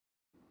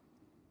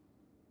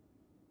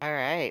All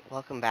right,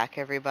 welcome back,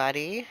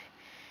 everybody.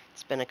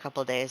 It's been a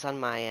couple days on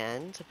my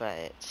end,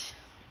 but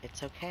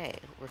it's okay.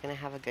 We're gonna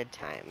have a good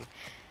time.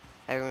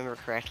 If I remember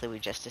correctly, we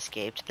just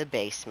escaped the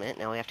basement.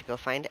 Now we have to go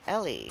find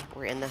Ellie.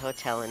 We're in the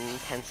hotel in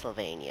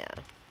Pennsylvania.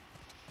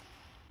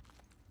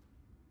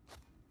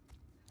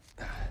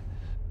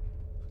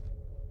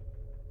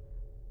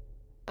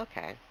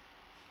 Okay.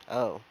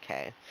 Oh,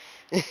 okay.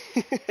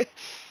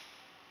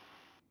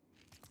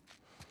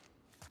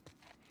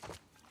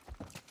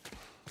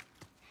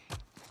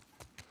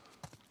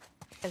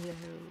 Hello.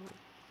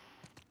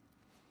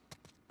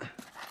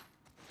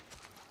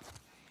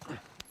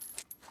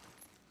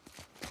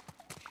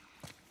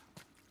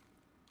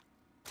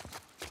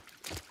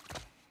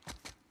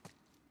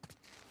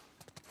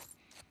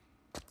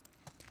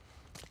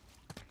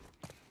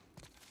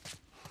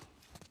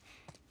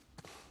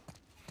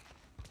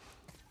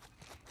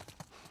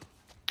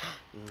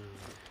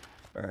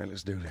 All right,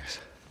 let's do this.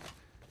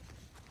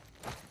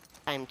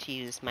 Time to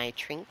use my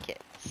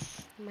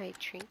trinkets. My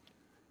trinkets.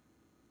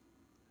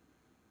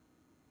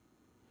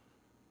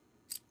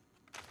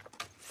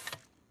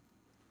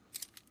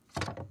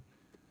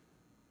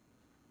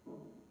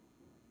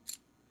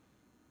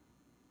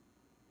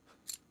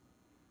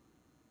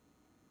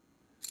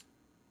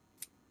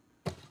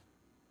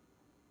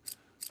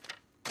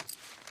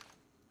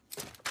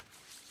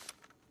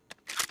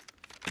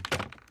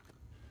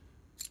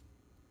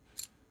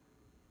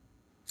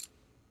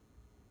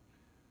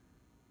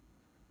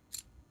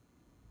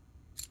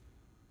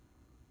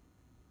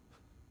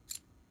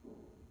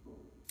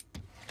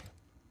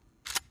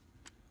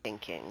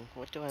 Thinking,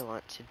 what do I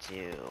want to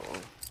do?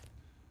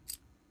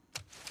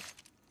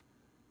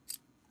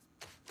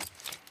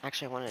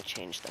 Actually, I want to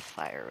change the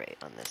fire rate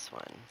on this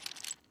one.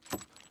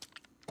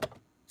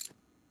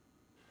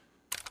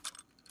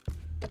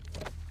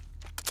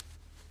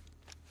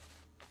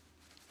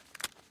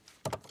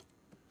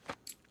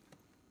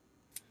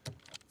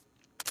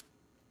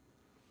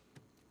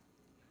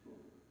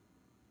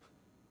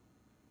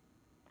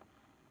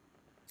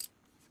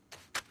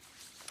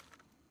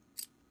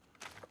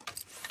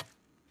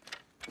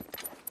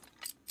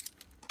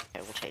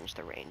 Okay, we'll change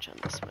the range on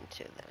this one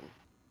too then.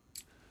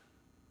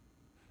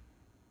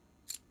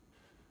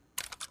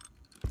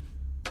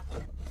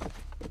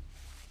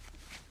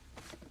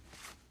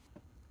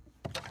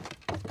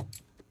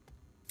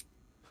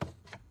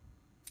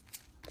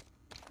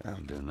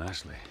 That'll do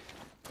nicely.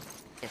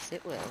 Yes,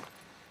 it will.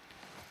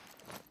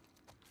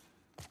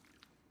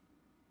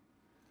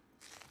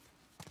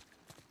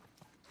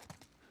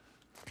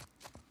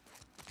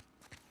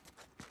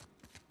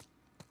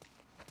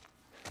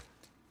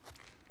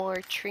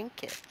 More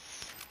trinkets.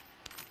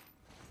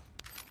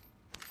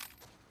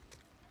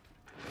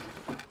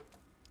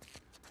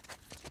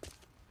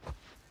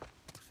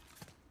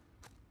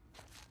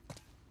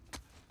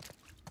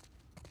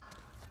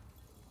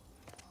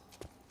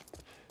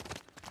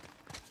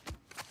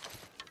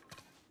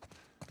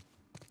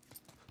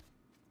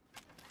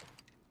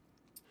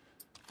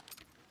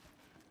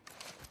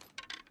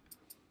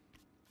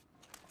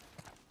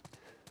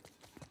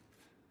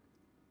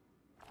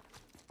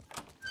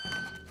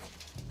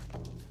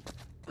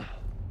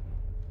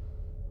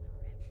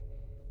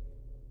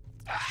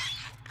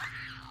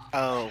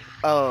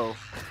 Oh,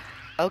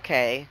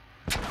 okay.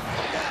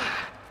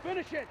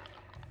 Finish it!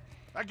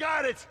 I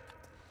got it!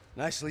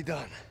 Nicely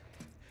done.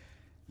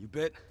 You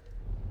bit?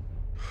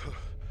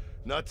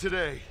 Not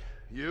today.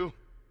 You?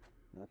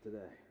 Not today.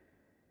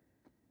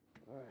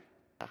 All right.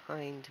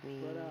 Behind me.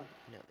 Spread out.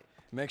 No.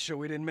 Make sure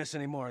we didn't miss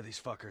any more of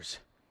these fuckers.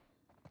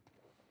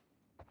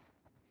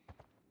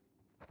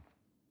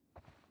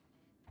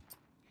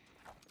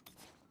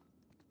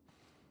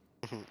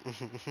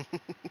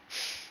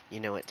 You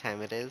know what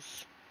time it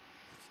is?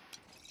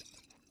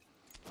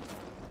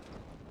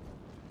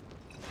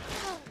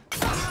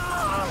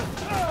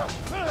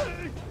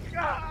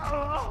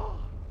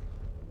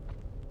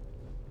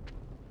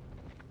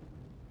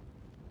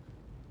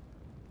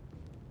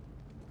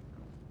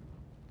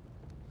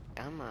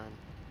 Come on.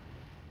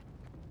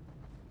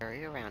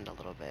 Hurry around a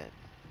little bit.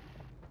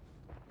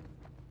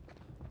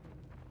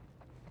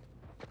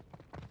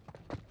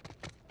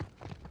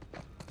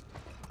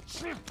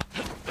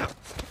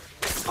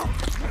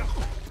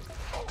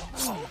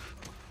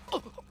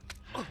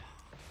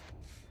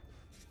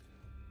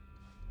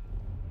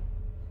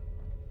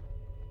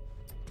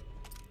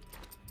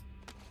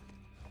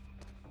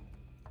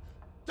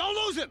 Don't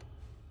lose him!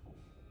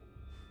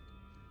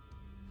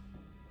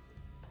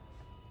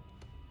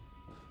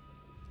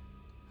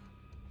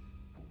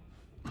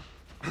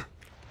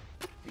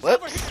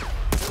 Whoops!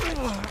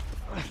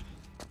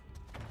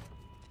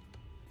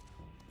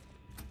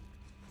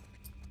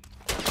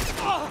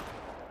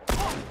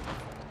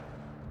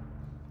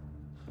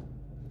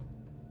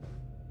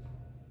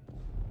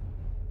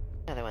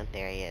 Another one.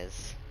 There he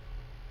is.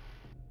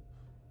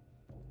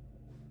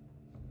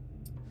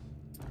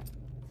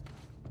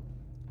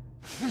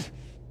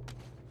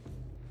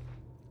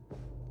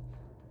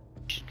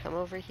 Should come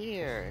over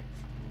here.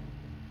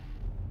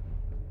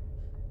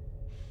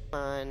 Come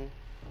on.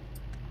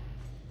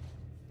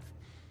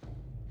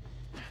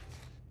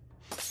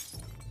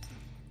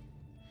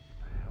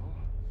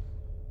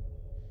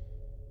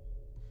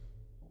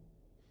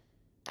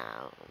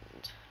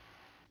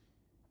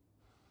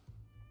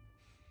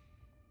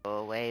 Go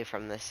away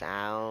from the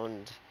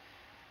sound.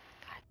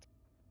 God.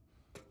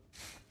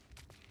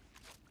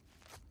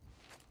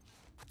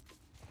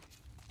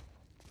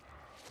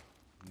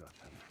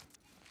 Nothing.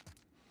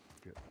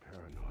 Getting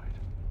paranoid.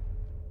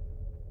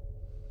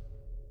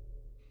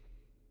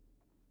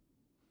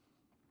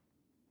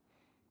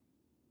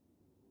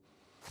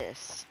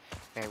 This.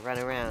 I run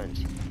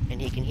around, and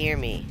he can hear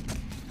me.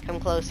 Come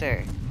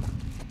closer.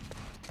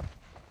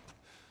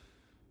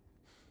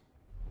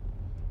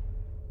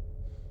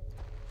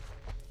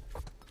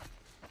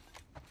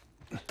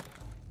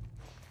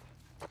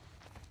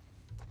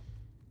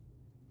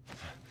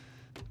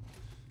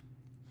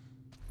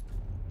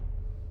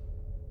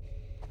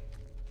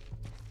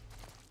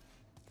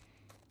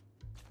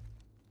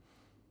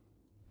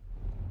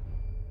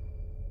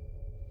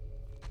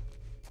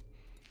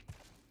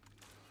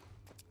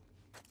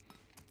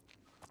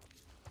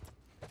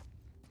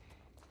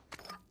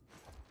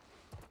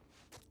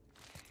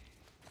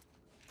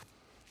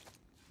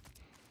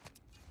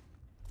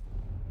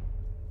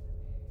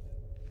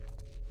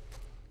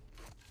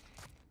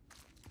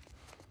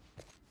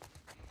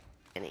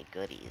 Any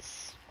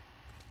goodies?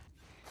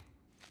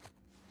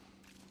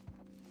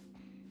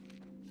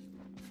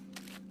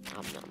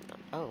 Nom nom nom.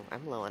 Oh,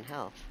 I'm low on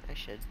health. I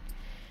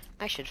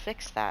should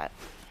fix that.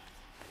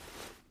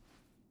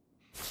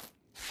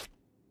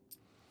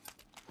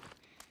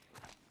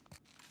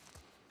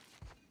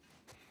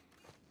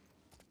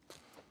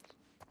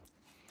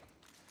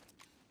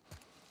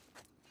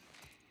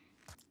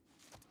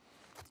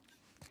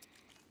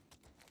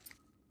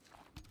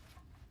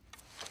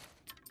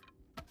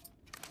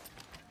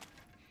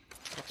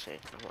 Actually,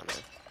 I wanna.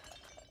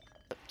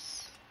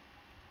 Oops.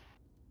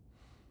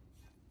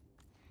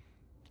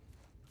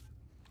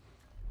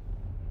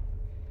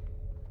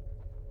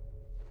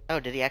 Oh,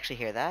 did he actually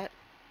hear that?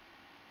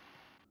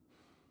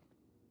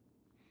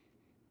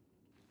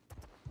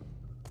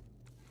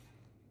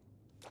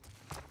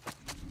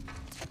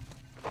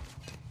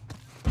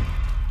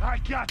 I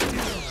got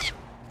you!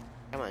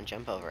 Come on,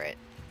 jump over it.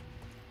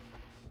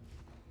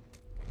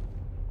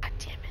 God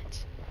damn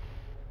it.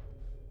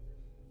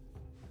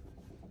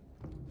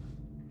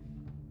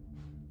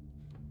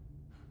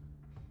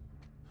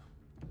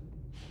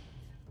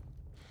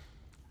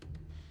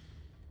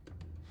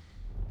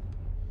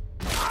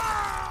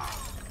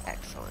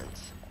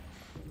 Excellent.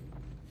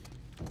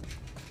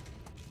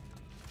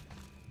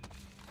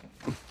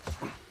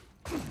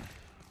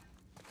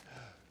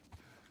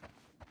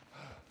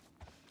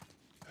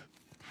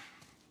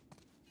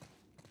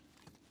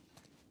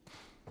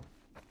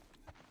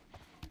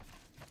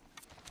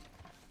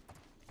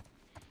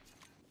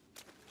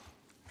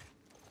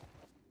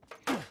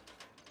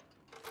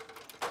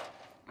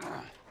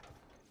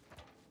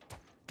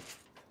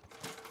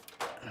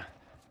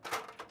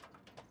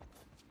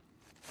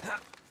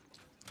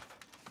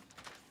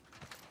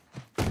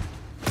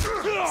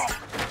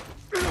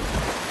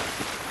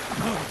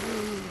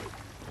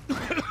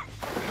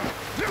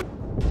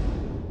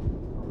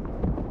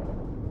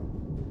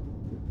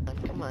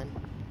 Come on.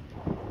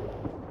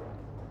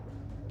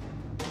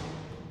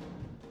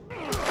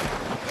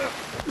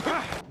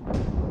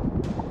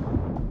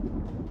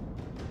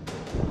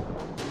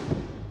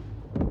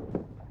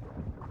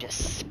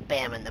 Just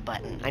spamming the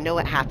button. I know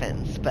what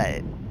happens,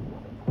 but...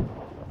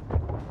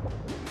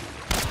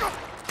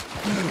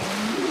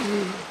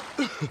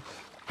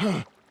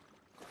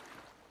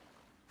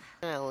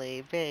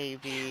 Ellie,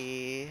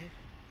 baby.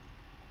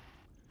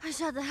 I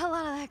shot the hell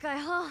out of that guy,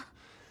 huh?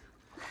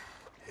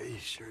 Yeah, you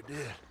sure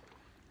did.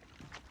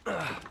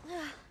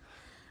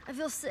 I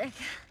feel sick.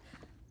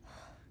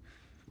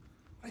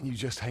 And you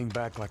just hang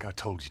back like I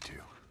told you to.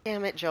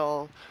 Damn it,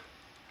 Joel.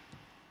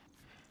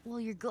 Well,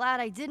 you're glad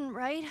I didn't,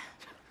 right?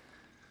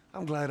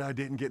 I'm glad I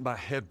didn't get my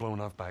head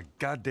blown off by a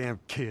goddamn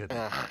kid.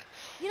 Ugh.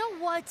 You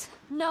know what?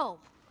 No.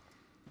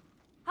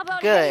 How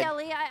about, Good. hey,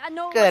 Ellie, I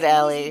know it Good, wasn't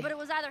Ellie. easy, but it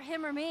was either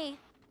him or me.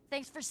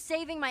 Thanks for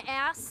saving my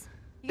ass.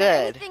 You Good.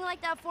 got anything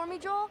like that for me,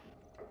 Joel?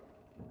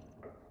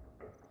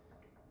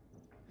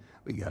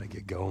 We gotta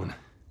get going.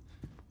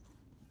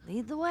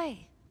 Lead the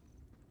way.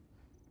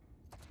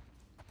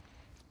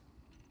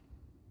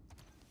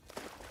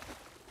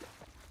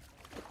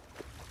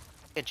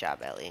 Good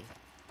job, Ellie.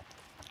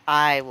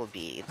 I will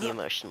be the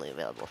emotionally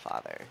available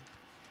father.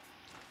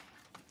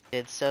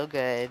 Did so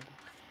good.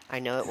 I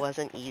know it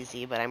wasn't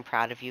easy, but I'm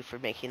proud of you for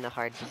making the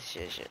hard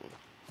decision.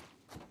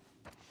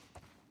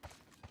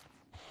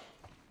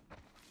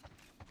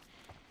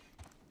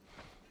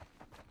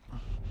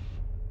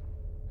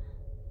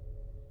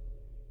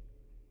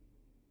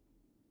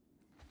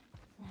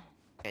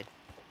 Good.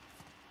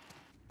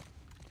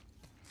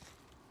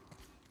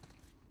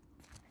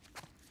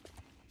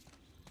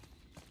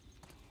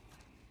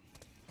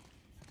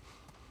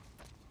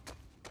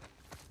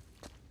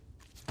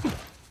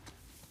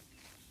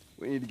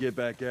 We need to get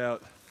back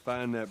out,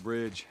 find that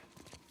bridge.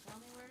 Tell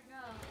me where to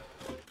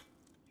go.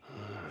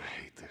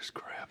 I hate this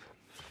crap.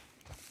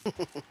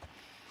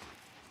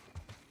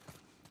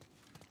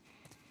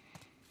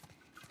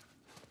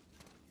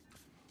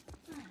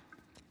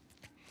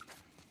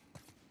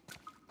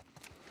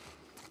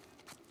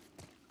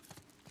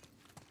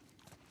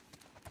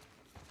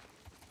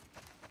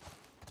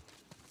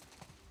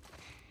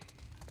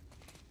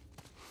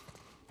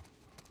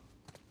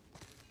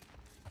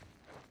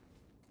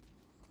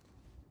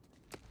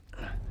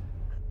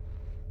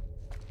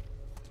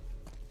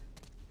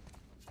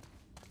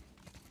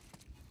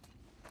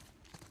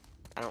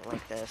 I don't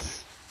like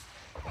this.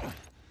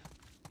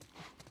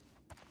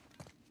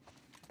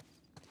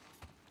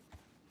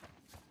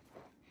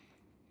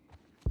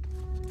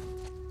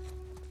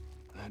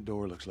 That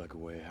door looks like a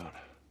way out.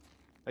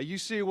 Hey, you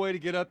see a way to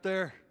get up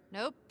there?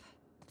 Nope.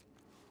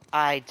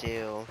 I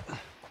do.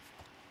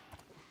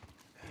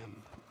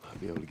 I'll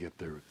be able to get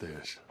there with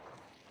this.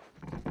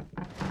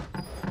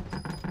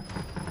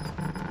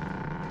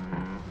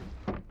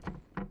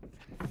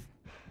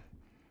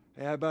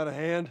 Hey, how about a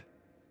hand?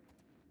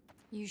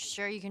 You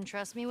sure you can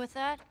trust me with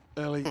that?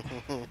 Ellie.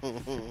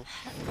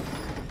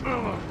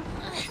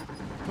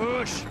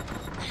 Push!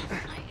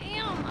 I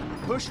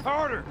am. Push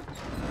harder!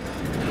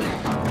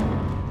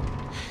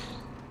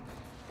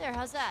 There,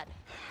 how's that?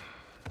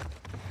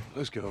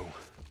 Let's go.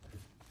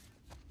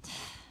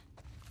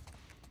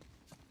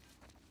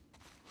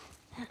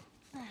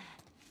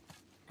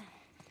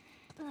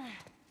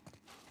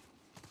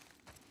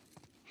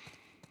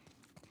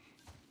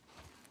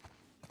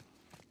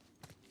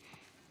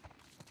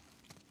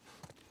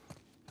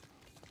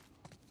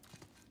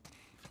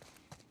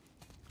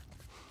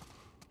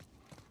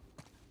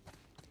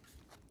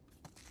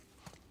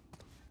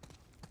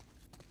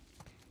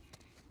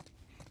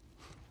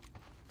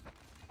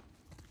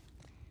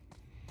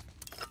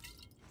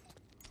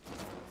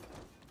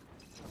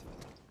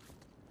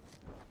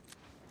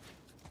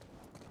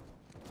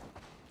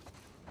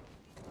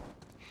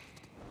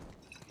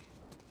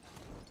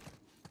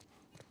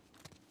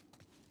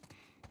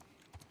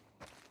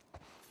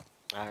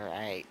 All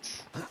right.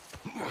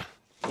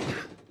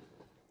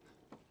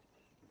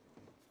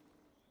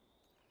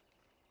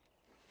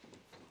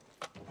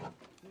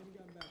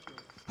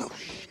 Oh,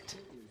 shit.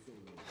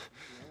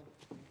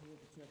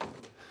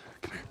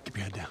 Come here, keep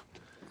your head down.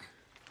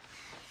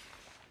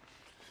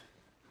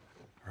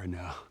 All right,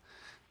 now,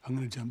 I'm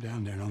gonna jump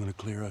down there and I'm gonna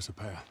clear us a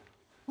path.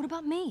 What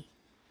about me?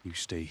 You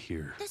stay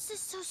here. This is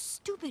so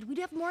stupid. We'd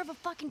have more of a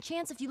fucking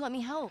chance if you let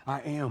me help.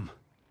 I am.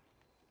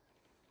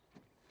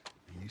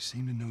 You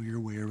seem to know your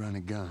way around a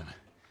gun.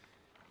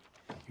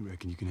 You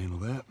reckon you can handle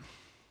that?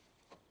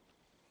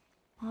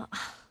 Well,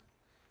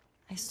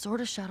 I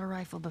sort of shot a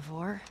rifle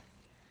before,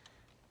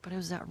 but it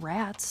was at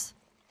rats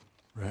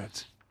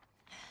Rats?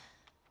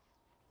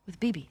 with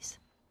BBs.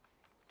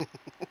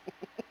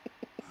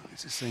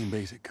 It's the same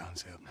basic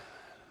concept.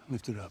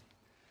 Lift it up.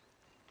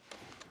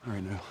 All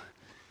right, now,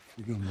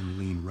 you're going to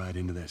lean right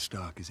into that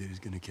stock, as it is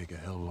going to kick a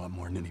hell of a lot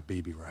more than any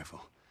BB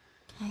rifle.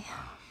 Okay.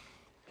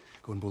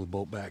 Go and pull the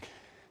bolt back.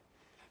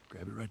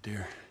 Grab it right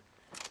there.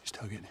 Just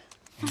tug it.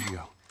 There you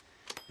go.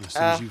 And as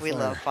soon as you We fire,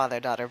 love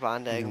father-daughter you're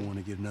bonding. gonna want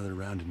to get another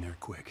round in there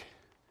quick.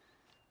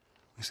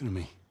 Listen to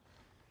me.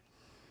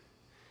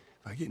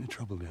 If I get into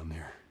trouble down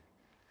there,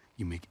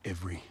 you make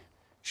every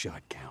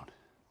shot count.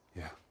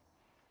 Yeah.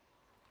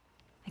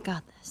 I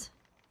got this.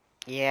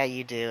 Yeah,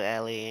 you do,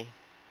 Ellie.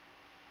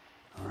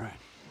 All right.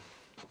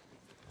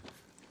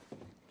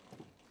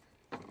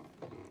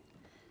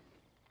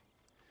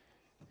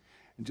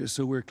 And just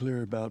so we're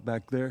clear about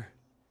back there,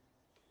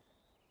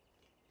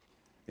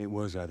 it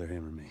was either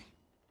him or me.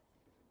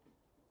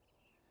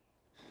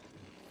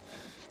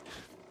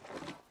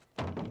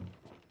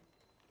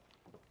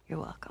 You're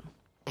welcome.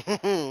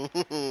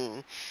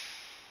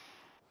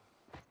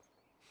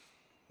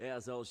 Yeah, I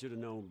should have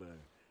known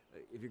better.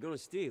 If you're gonna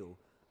steal,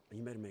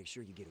 you better make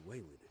sure you get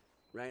away with it,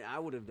 right? I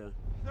would have done.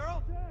 They're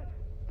all dead!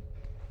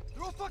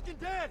 They're all fucking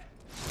dead!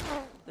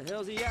 The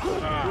hell's he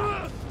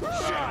out?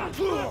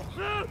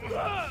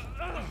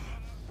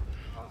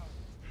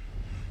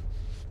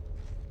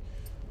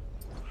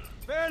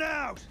 Fan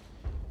out!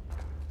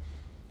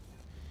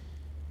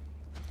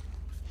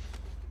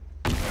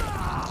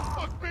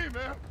 Fuck me,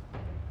 man!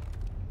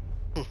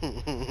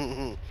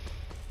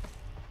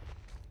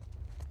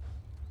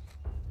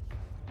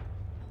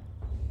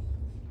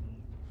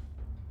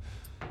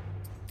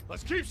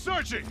 Let's keep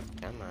searching!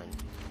 Come on.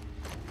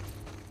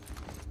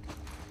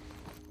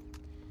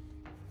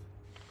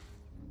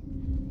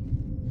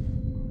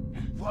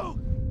 Whoa!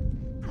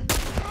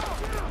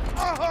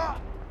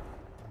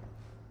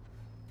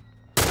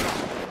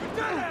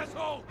 Dead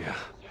asshole! Yeah.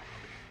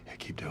 Yeah,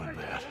 keep doing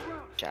that.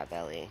 Good job,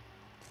 Ellie.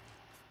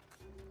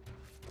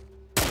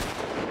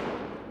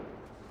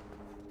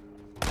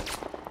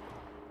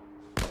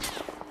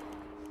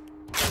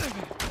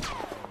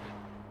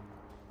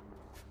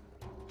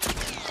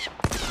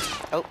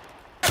 Oh.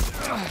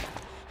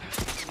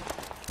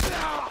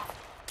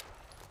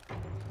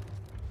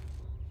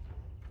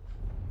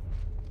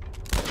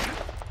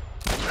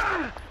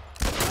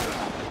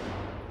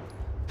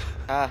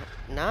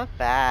 Not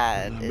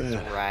bad Not is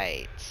bad.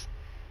 right.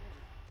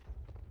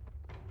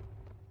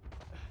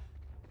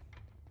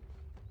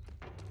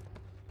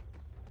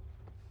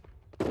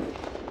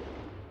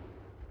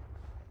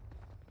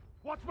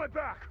 Watch my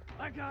back!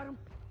 I got him!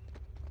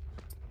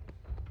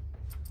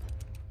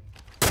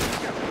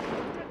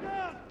 Get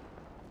down!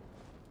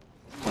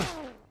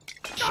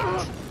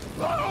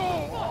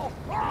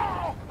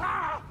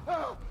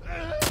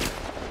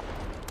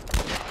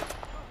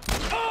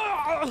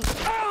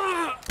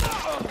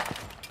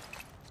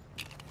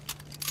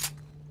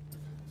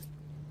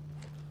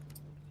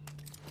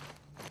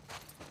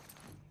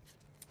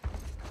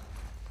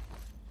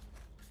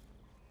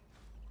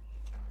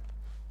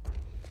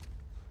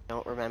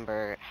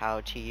 remember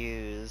how to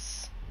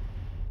use...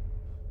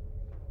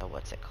 Oh,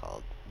 what's it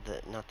called?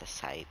 Not the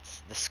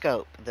sights. The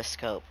scope. The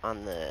scope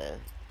on the...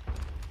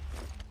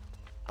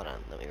 Hold on,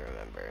 let me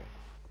remember.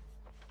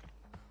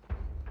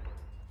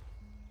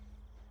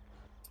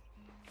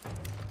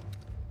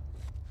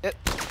 Yep.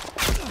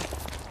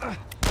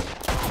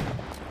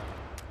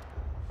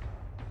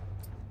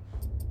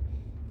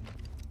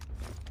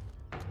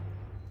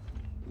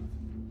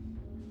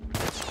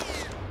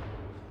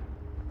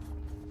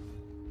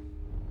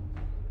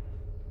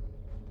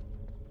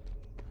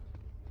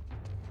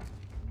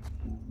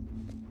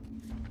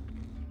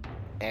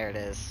 There it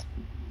is.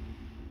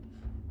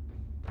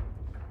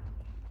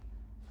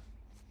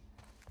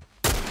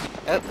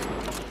 Oh,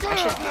 I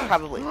should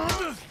probably...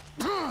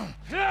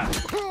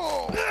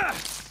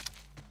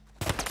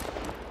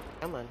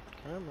 Come on,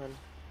 come on.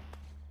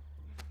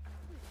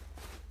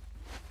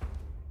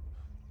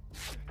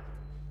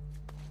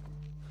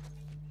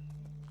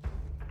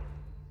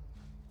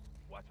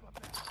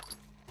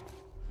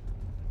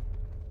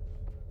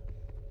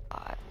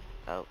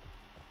 Oh,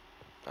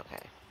 okay.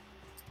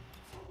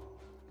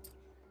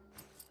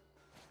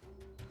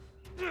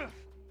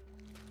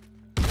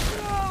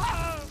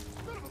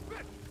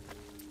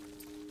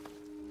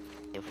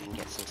 If we can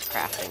get some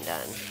crafting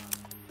done.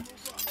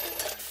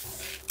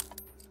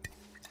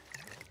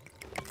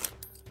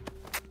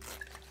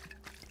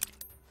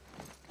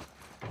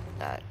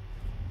 That.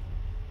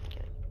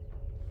 Okay.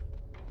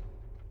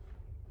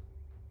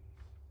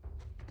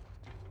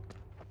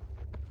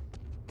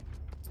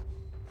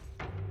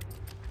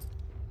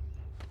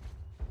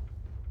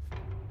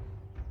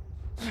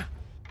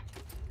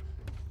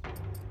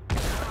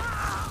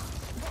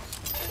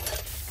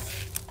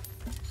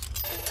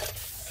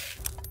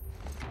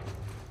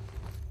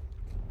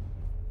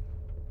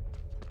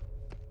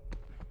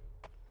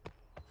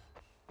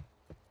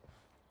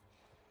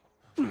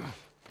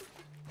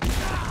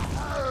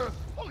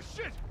 Oh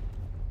shit!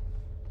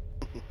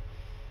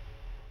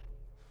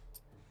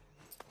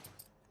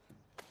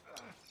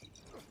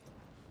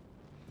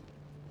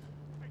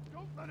 Hey,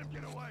 don't let him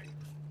get away!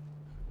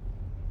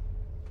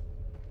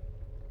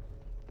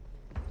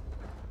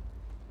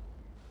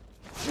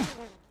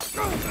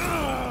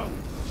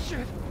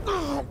 Shit!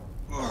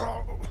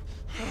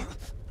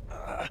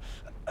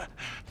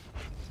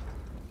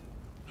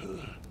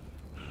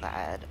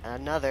 Add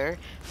another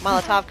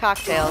Molotov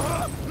cocktail.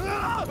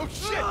 Oh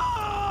shit!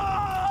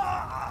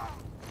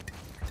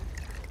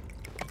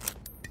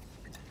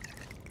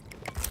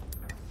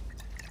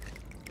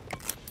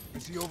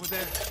 Is he over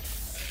there?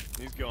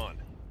 He's gone.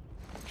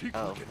 Keep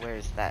Oh, looking.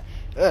 where's that?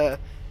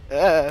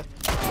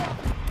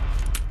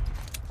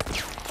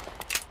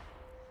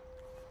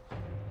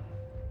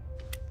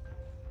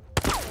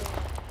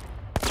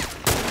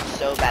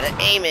 So bad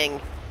at aiming.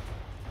 Is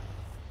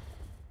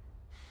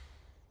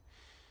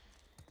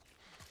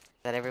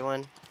that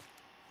everyone?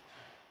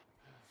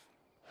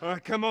 All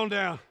right, come on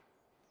down.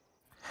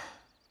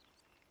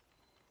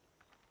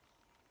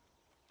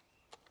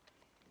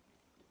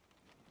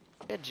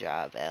 Good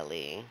job,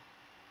 Ellie.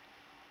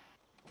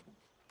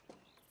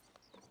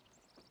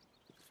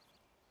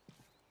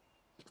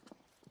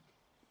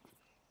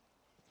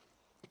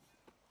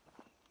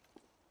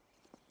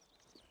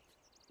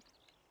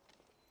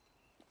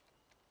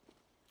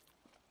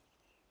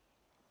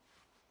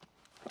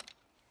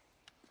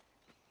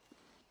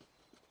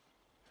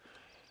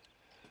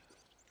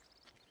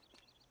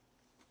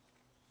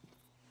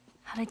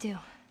 How'd I do?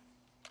 How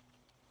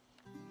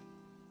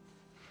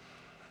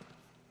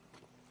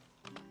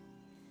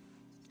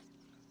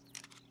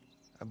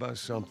about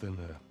something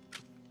a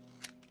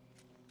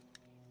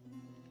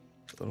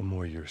little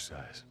more your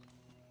size?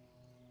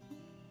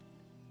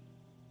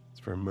 It's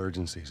for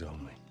emergencies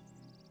only.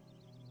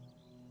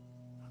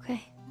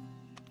 Okay.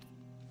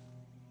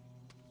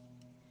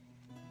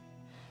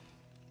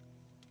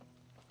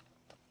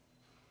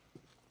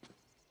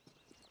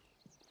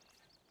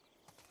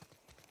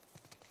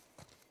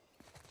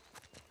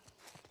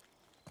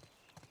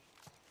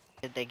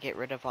 Did they get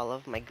rid of all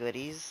of my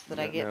goodies that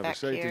I Now, get back the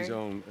safety here?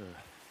 zone,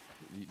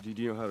 do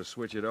you know how to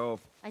switch it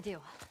off? I do.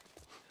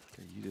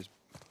 Okay,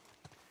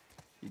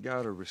 you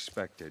gotta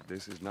respect it.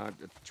 This is not...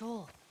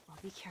 Joel, I'll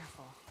be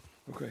careful.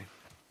 Okay.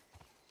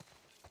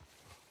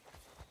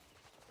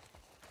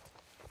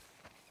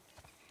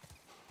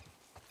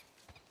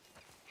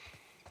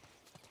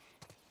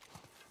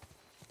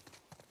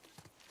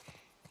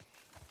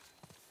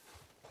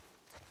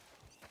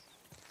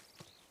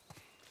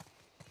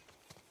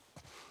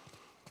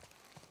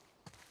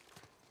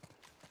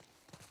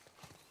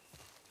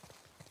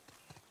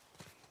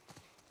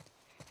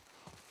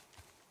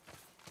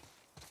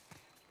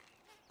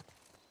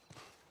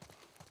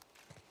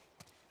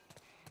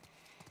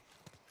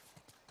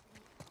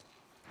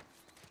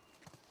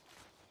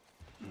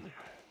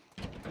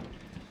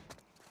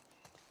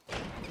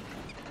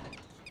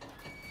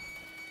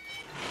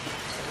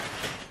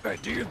 All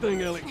right, do your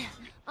thing, Ellie.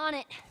 On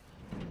it.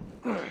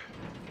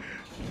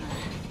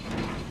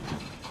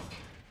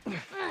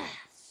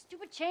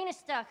 Stupid chain is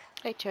stuck.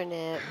 Hi,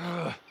 Turnip.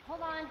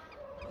 Hold on.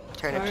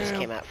 Turnip just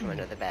came out from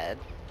under the bed.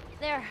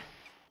 There.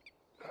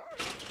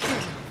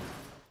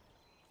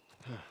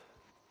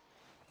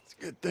 It's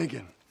good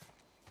thinking.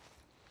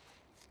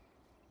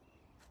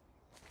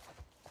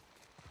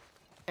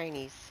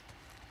 Chinese.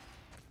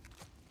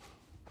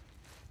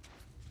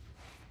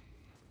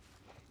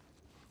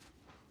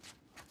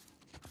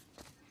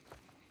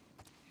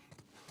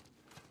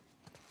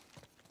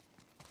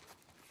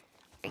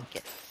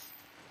 Trinkets.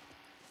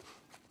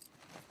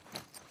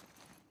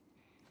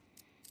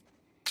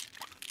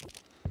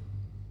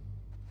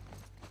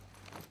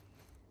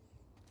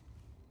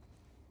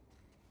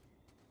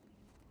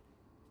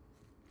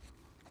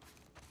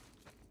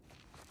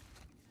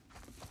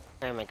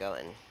 Where am I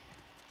going?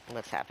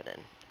 What's happening?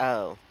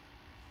 Oh.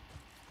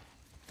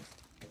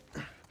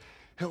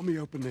 Help me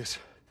open this.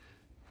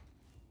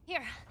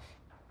 Here.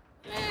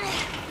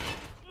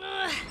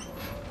 I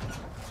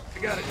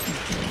got it.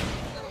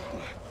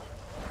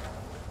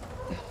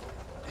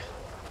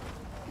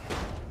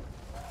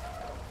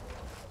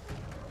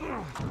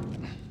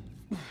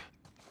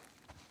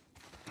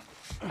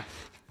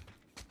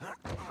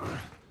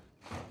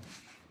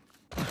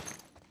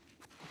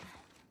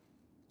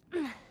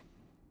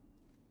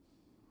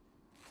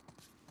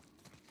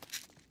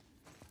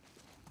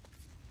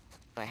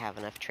 Do I have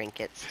enough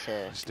trinkets to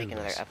Let's do make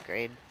another this.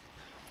 upgrade?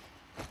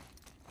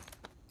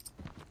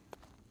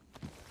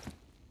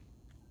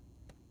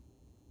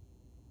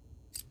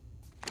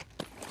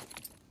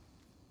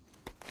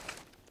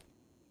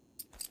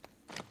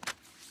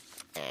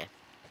 Eh.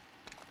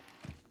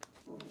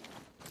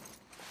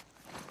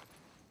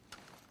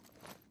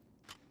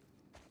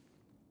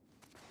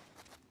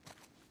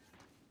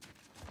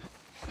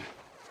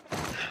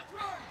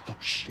 Oh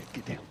shit,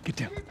 get down, get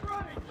down.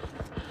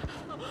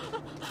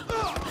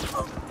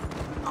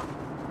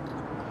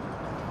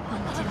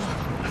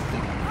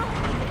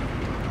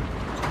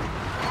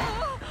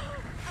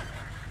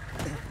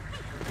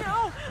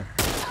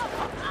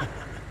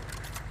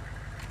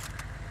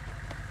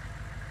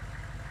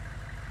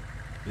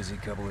 Busy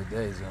couple of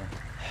days,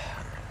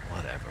 huh?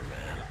 Whatever,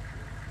 man.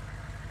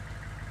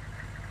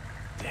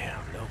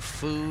 Damn, no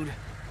food,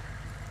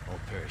 old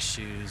pair of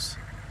shoes.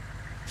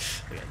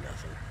 We got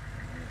nothing.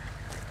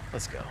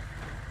 Let's go.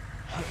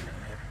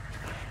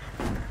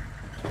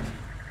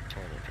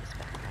 Turnip is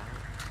back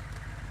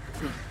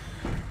out.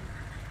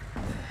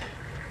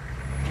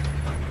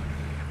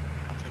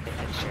 I'll take a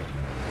picture.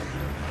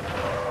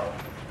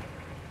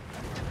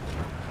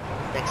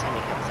 Next time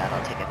he comes out,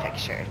 I'll take a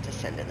picture to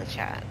send in the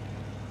chat.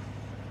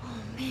 Oh,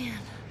 man.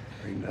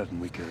 There ain't nothing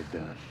we could have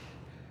done.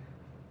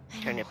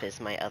 Turnip is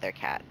my other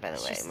cat, by the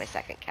It's way, just- my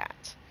second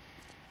cat.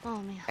 Oh,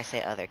 man. I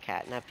say other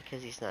cat, not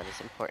because he's not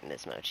as important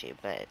as Mochi,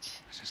 but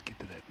Let's just get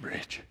to that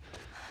bridge.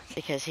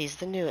 because he's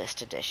the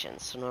newest addition.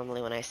 So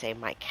normally when I say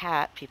my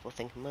cat, people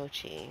think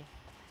Mochi.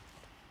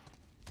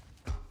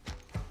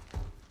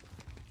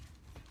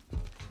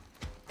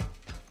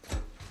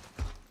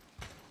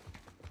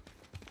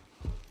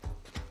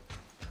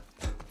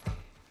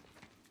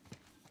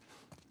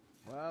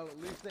 Well,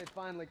 at least they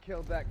finally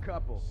killed that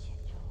couple.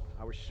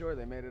 I was sure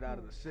they made it out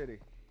of the city.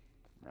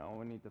 Now all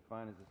we need to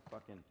find is this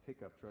fucking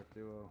pickup truck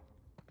duo.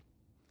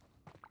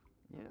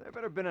 Yeah, there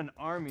better been an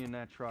army in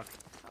that truck.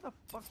 How the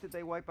fuck did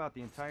they wipe out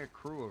the entire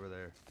crew over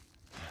there?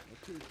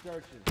 Let's keep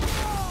searching.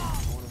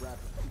 I want to wrap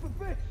it.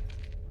 The bitch!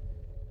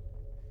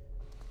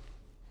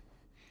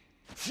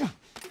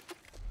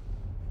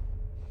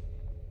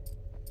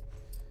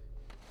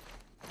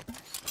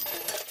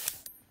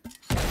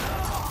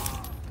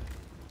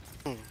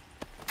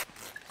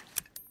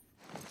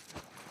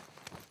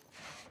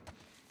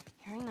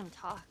 Hearing them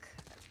talk,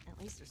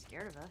 at least they're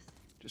scared of us.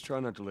 Just try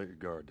not to let your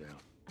guard down.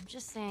 I'm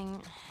just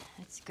saying,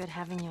 it's good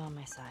having you on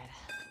my side.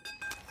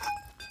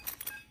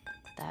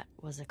 That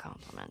was a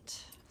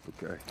compliment.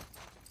 Okay.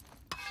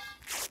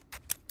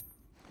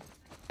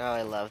 Oh,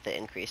 I love the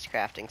increased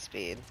crafting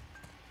speed.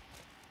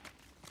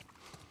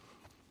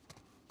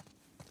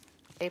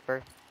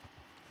 Paper.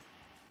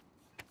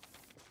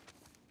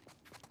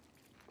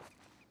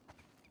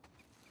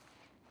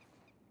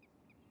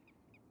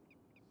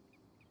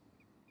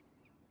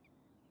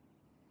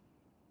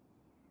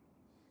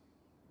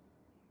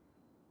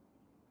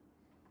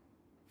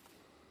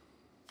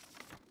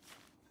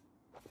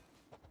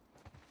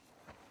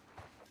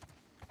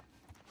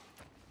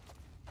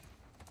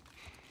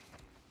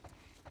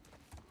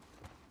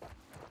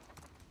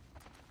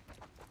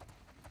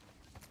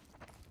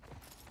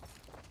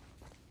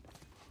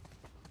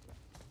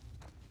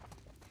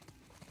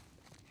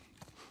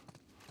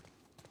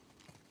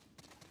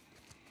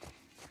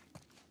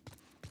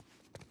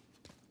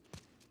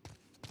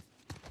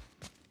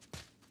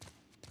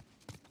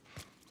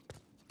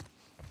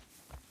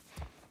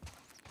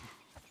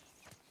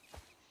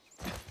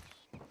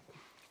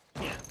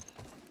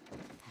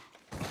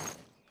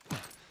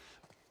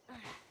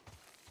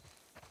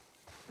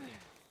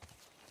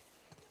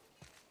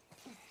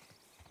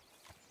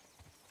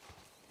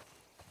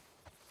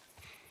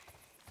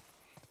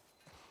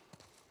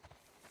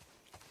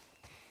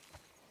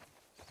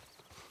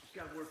 Just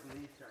got word from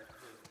the east side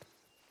crew.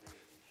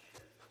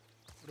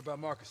 What about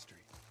Marcus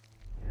Street?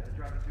 Yeah, they're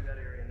driving through that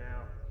area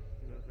now.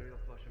 Who knows, maybe they'll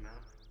flush them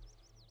out.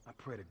 I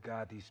pray to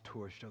God these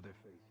tourists show their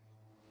face.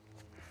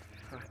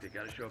 They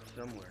gotta show up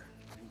somewhere.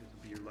 I think this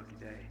will be your lucky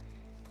day.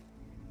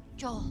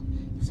 Joel,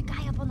 there's a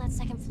guy up on that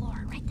second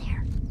floor, right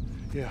there.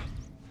 Yeah,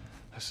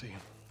 I see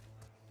him.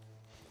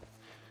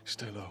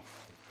 Stay low.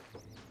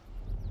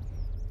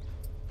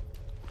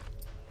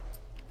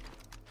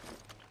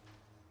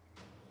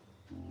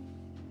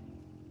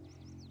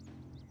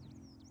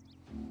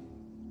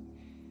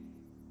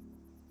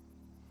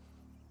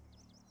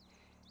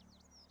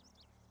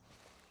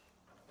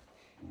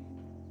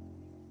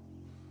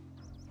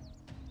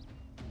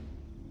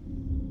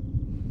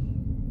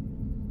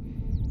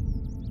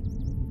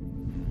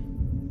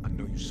 I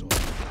know you saw it.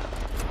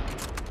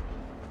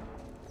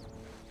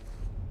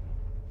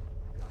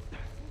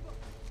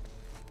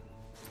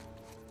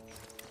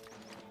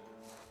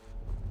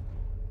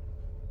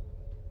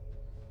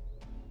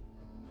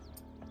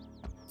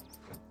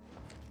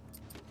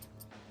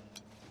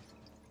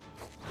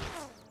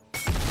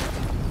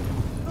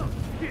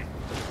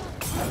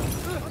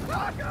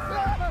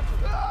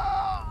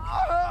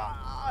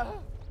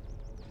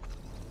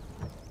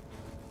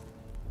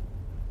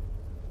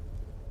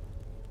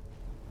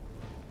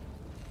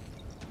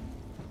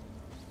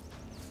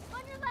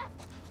 On your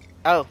left.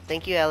 Oh,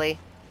 thank you, Ellie.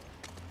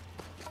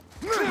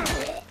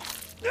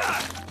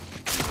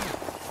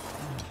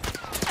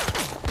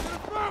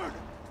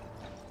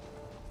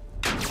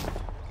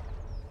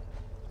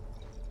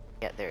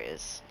 Yeah, there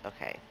is.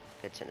 Okay,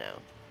 good to know.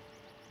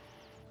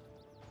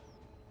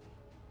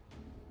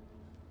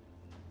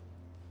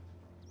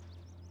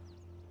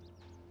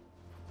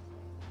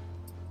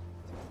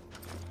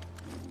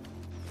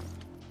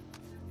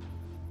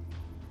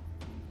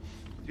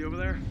 Is he over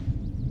there?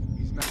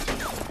 He's not.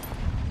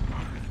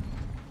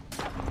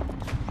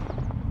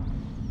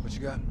 What you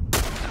got?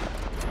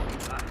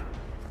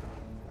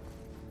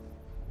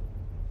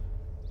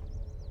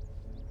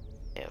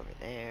 Over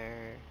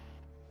there.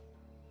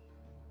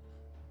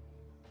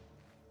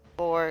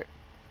 Fort.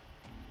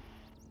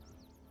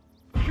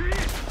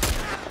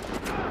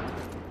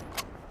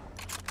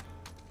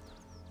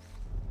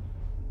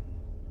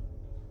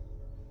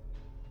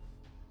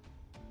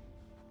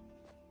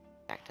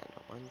 Back down to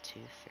 1, 2,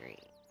 3.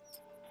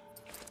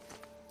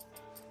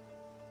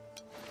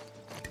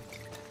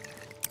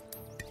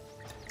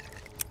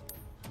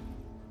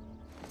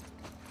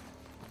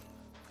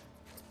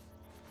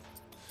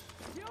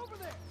 Get over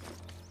there!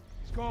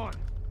 He's gone.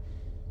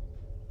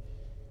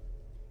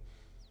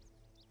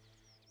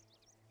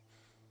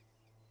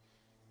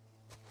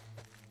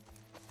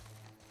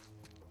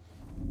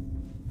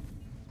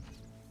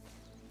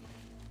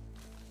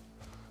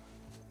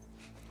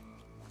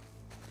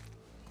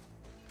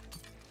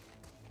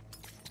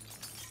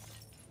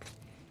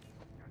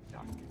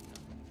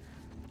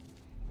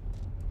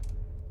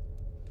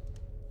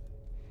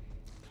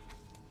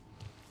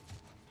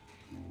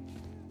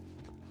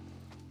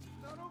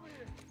 Not over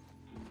here.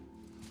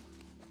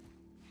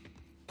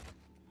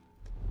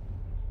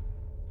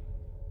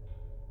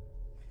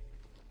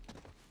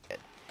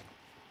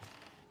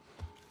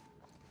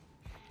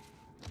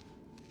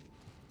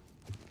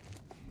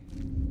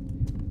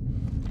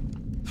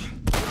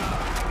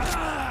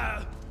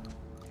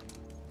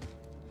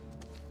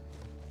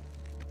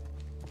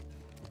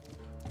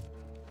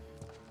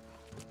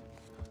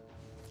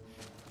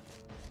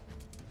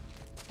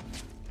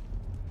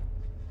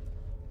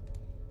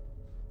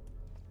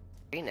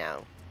 Free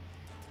now.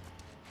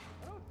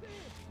 I don't see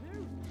it,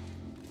 dude.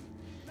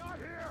 Not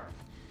here.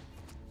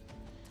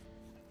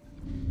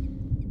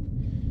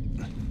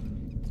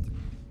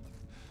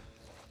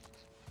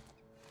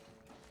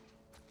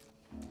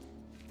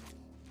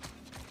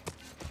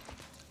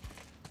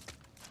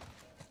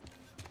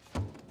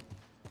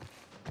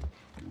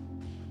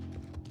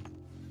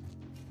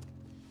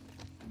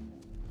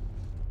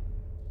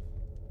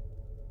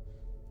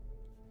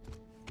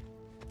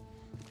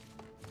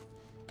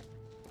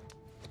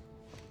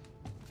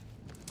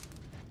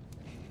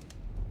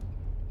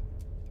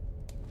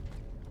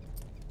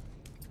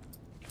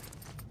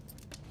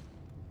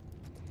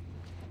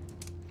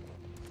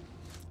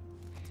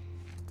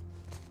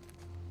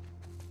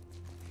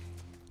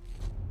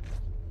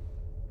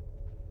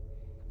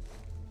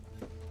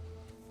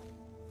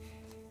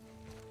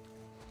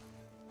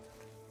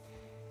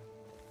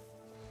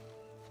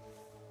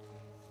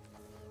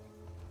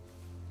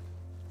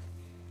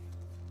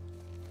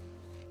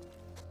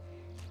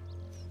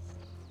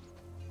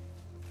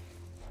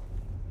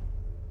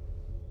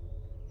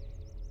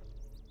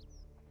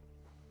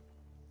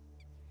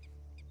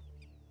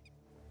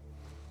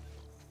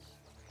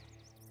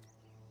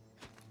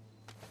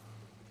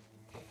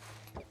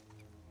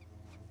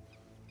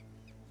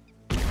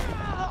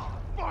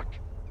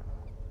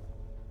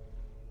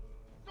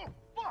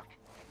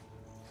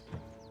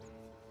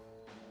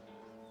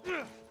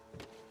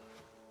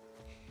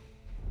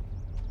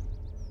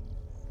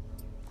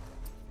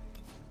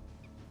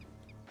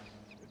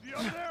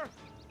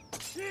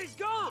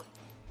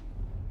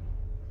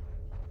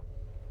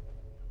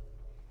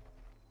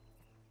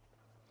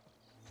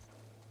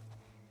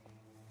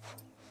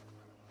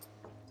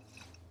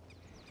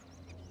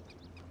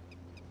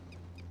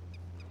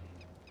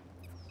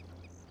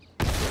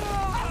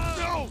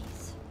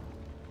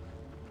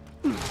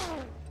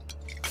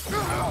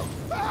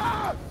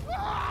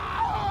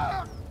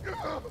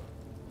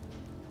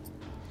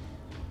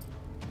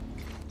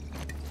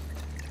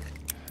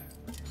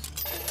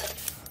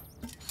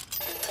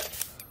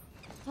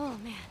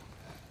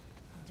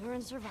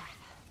 and survive.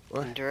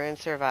 What? Endure and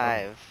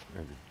survive.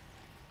 And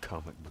a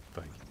comic book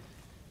thing.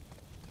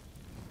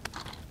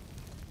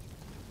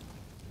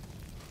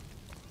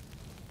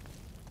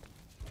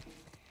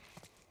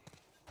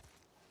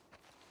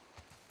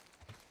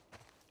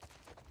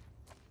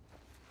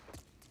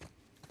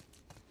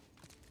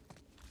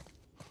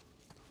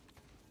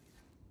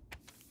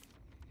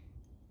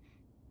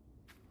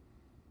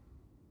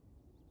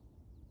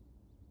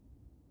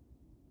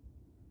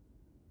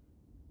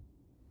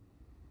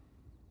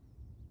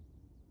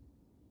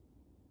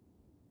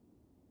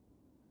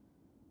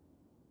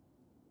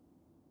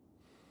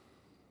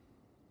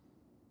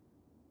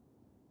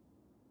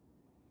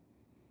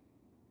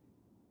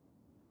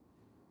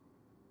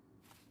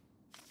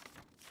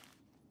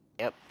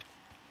 Yep.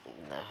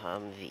 The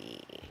Humvee.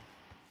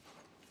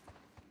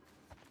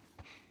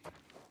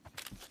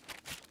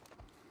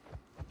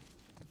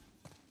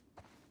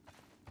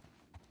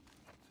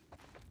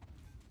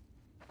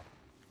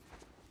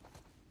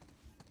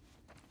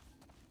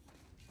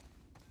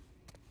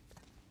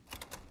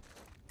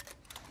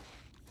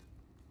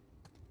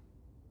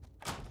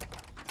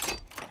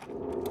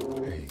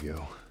 There you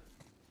go.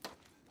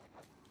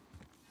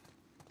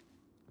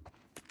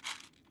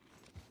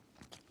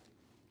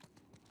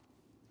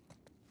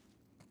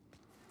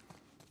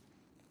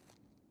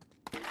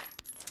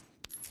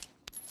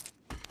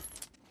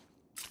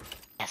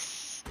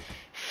 Yes.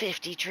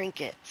 50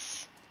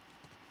 trinkets.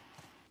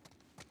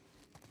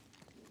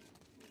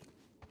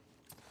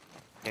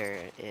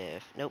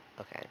 Nope,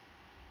 okay.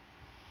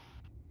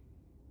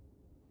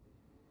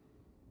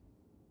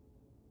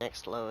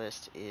 Next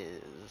lowest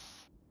is...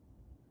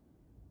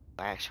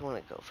 I actually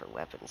want to go for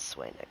weapons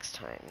sway next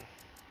time.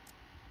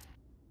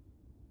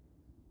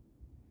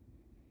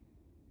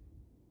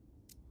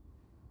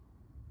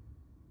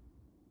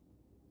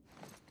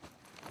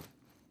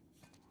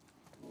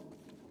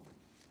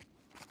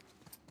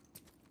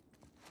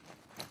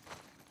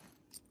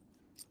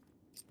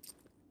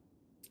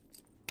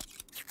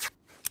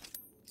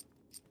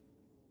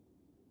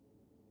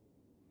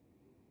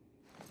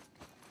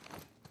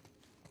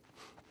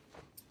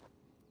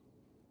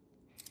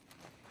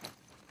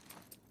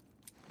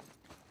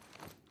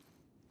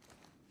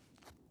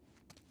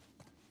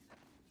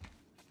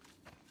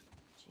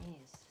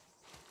 Jeez.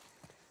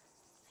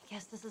 I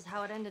guess this is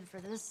how it ended for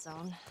this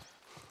zone.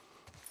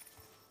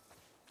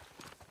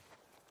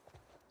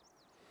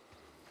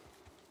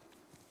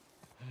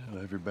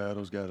 Well, every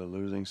battle's got a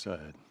losing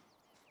side.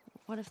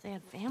 What if they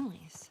had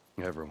families?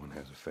 Everyone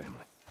has a family.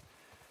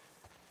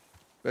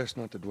 Best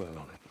not to dwell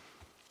on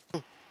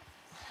it.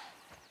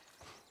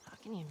 How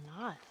can you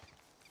not?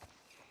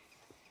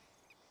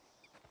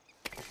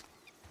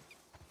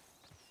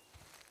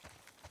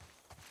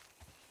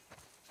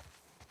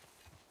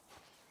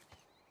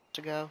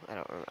 To go? I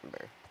don't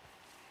remember.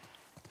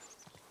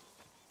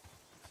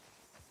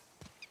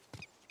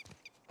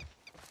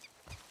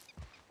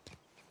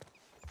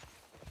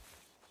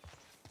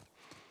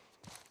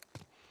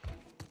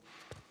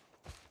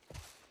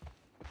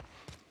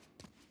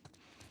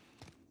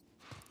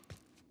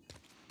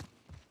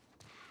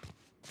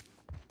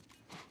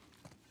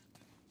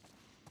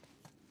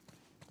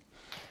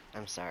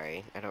 I'm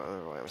sorry. I don't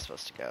remember where I'm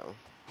supposed to go.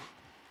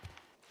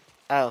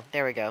 Oh,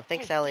 there we go.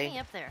 Thanks, Hey, Ellie. get me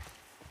up there.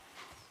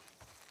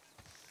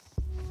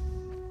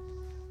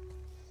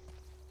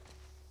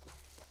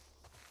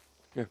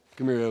 Here,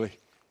 come here, Ellie.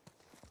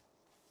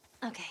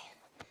 Okay.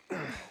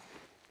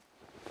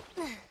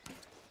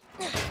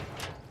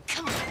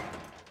 Come on.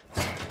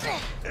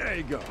 There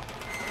you go.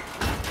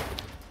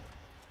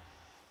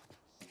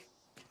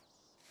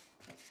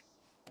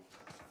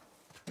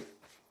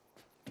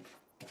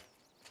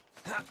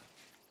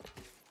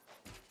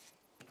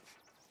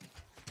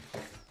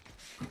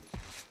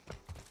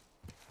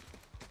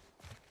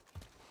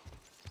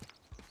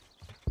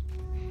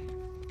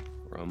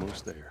 We're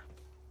almost there.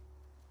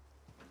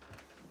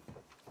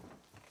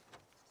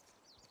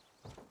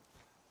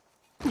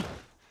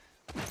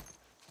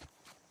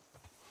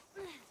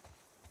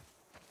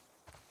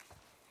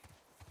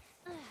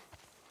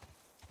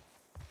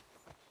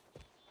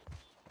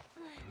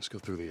 Let's go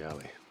through the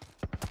alley.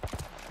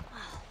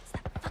 Oh, it's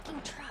that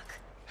fucking truck.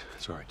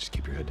 It's all right, just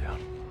keep your head down.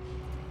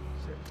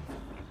 6.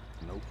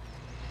 Nope.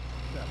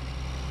 7.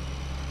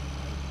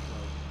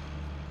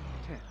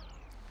 10.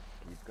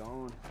 Keep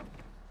going.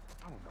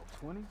 I don't know,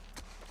 20?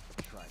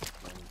 Try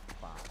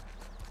 25.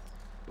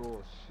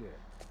 Bullshit.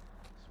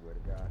 Swear to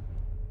God.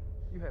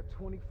 You had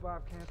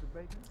 25 cans of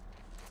bacon?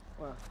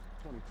 Well,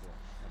 24.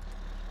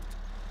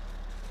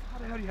 How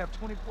the hell do you have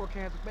 24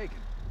 cans of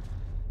bacon?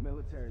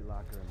 Military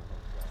locker in the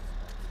hotel.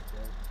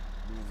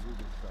 Me and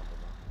Ruben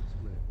stumbled on it.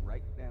 Split it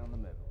right down the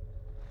middle.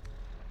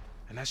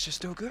 And that shit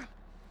still good?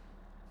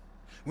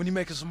 When you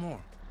making some more?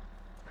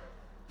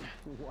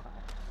 Why?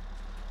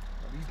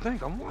 What do you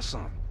think? I want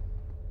some.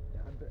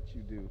 Yeah, I bet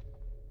you do.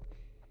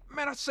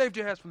 Man, I saved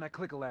your ass from that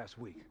clicker last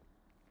week.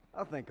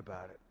 I'll think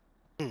about it.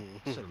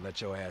 Should have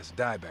let your ass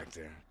die back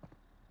there.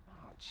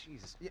 Oh,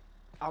 Jesus. Yeah,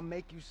 I'll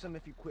make you some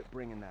if you quit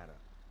bringing that up.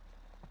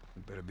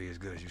 It better be as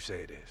good as you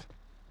say it is.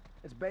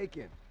 It's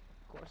bacon.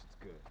 course it's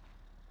good.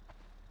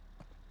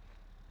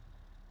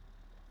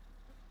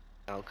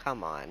 Oh,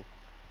 come on.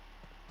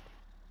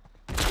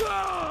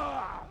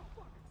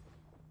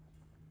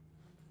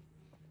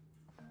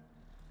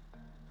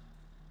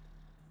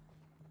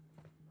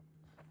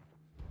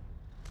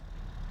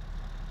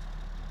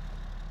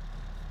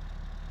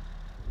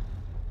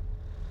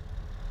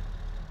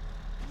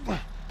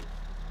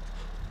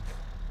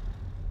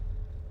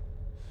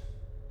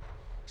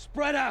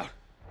 Spread out!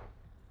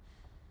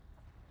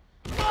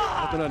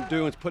 Nothing I'm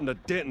doing is putting a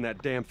dent in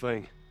that damn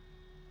thing.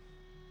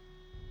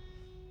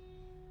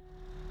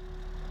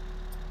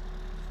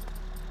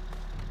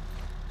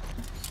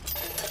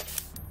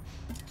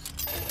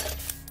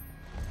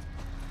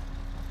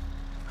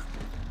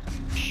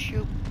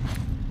 Shoot.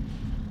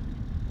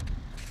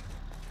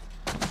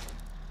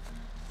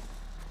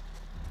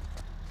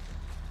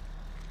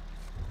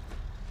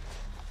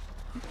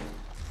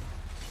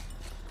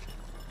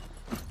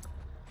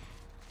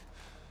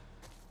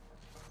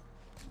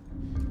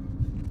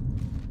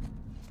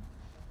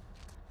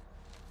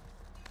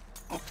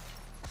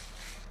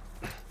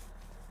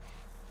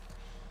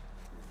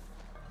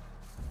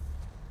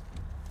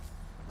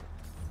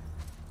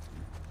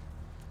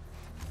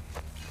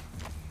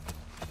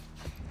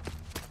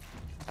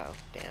 Oh,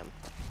 damn.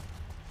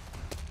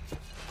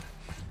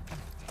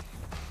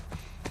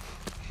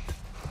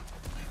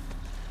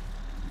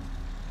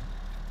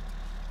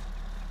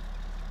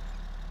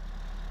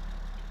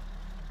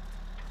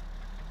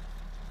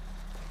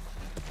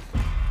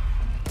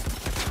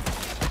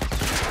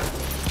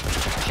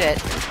 Shit.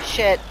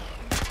 Shit.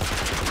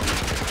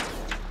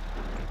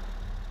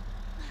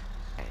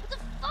 What the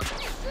fuck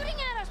are you shooting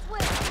at us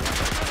with?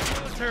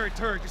 Military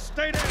turret, just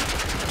stay down!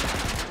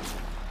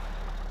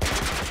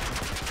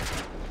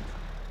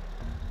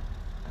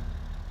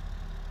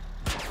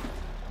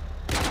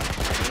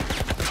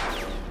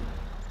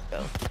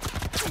 Go.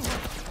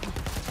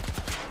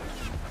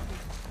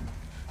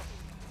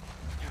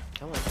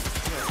 Come on.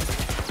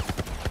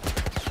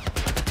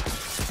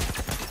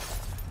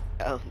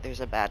 Oh,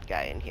 there's a bad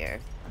guy in here.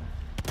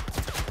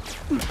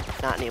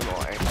 Not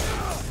anymore.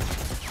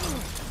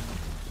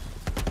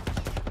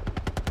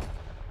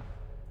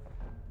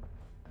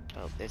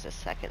 Oh, there's a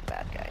second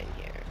bad guy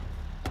in here.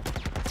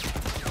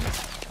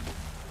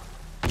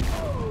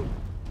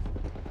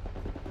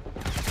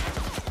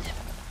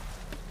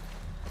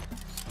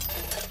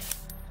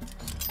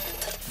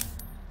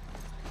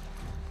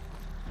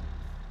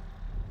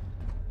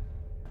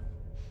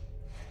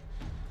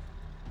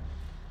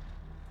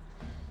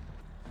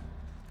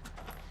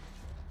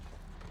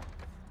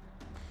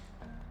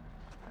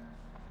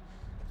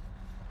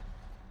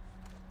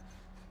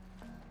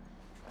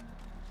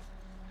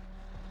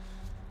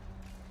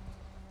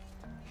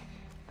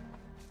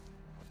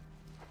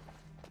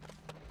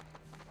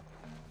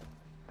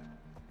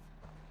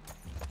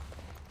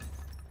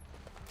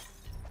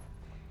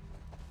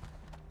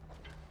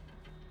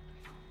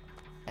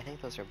 I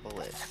think those are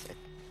bullets.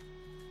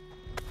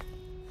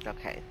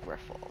 Okay, we're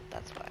full,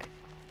 that's why.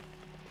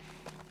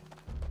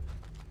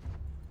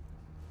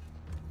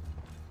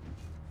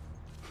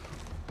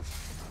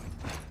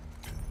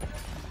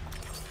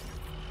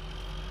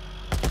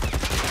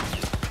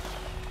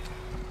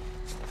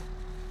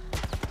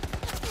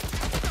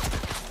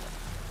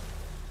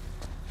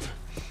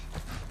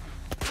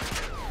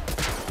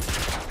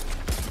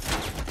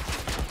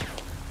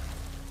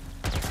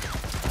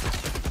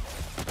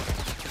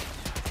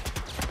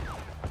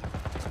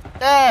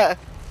 Ah!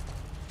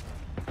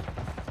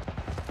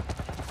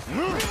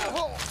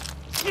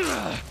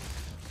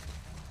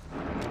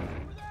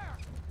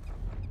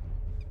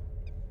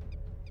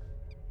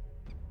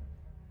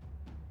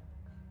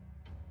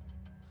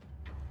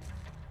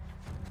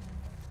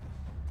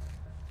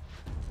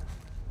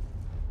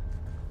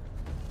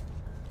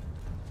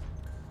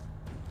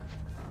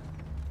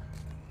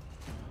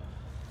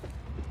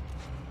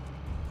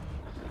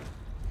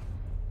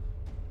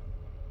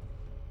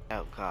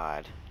 Oh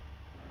God.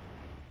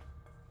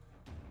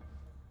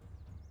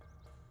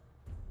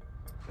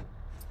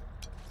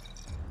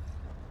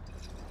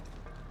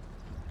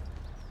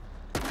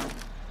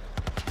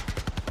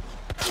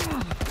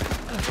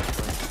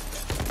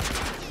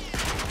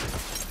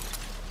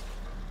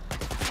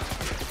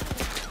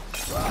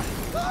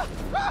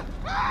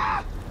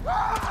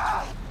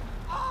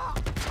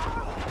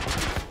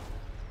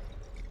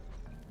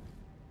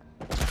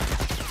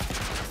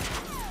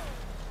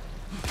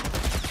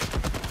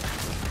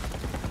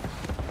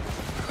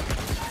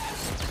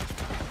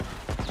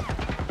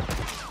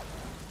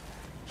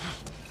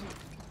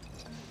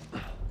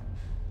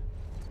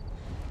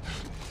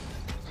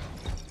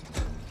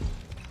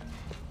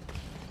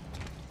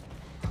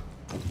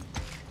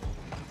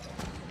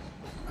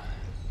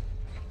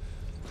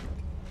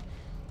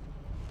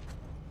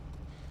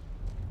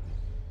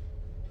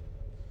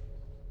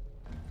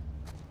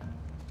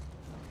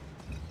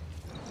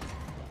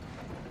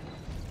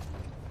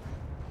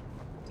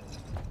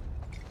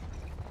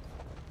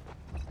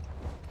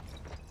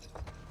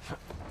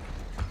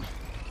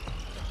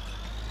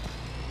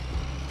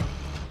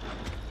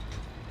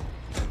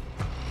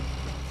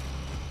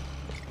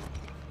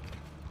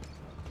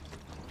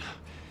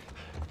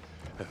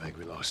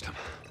 lost him.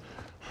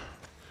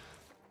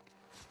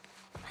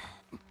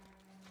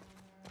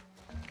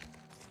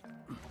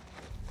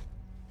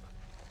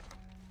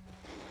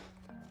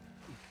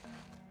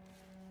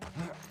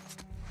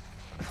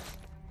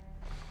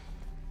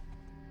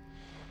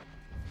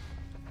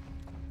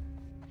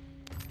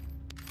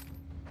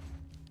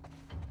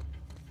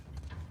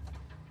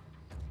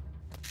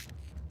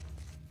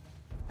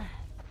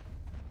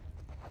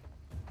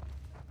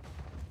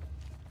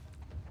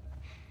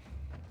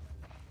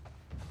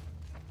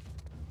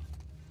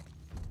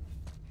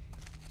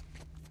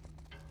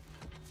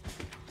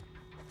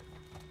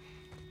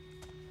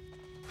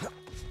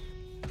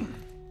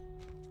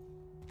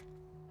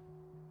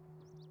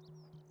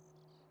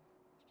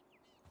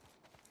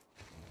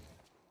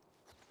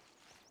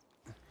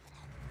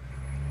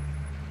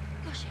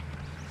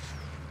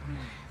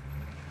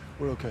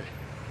 We're okay.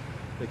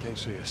 They can't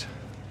see us.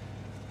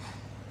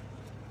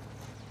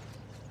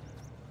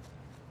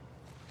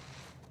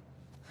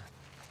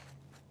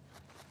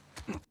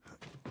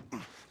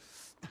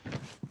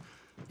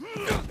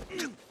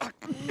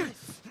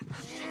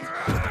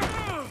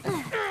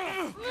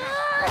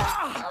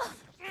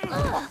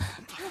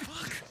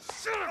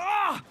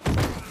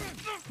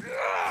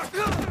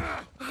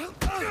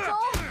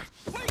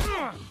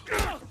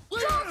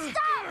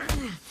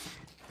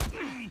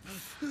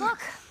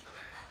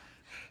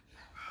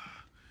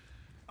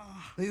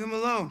 Leave him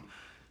alone.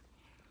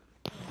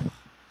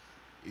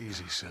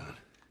 Easy, son.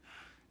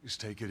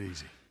 Just take it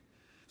easy.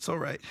 It's all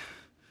right.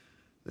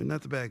 They're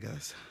not the bad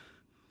guys.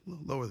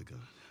 Lower the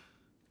gun.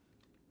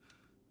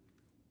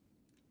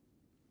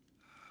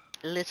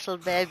 Little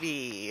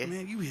baby.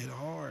 Man, you hit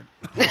hard.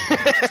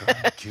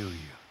 Trying to kill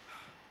you.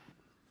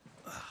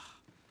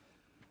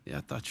 Yeah,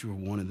 I thought you were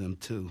one of them,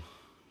 too.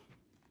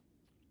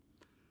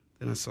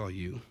 Then I saw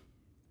you.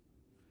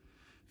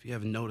 If you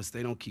haven't noticed,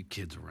 they don't keep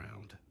kids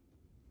around.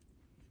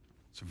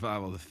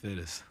 Survival of the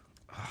fittest.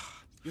 Ugh.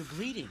 You're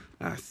bleeding.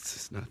 It's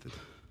just nothing.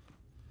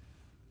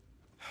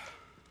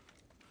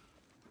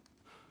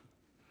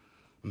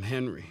 I'm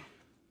Henry.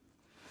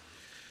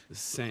 This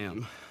is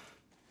Sam.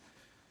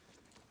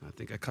 I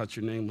think I caught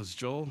your name was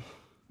Joel.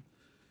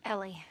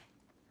 Ellie.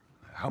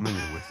 How many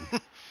are with you?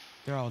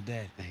 They're all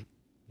dead. Hey,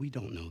 we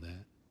don't know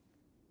that.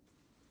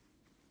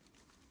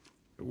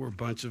 There were a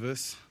bunch of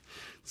us.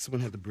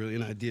 Someone had the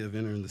brilliant idea of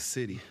entering the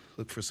city,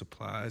 look for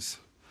supplies.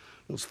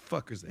 Those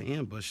fuckers, they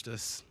ambushed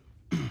us,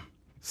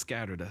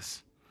 scattered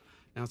us.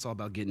 Now it's all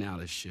about getting out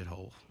of this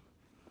shithole.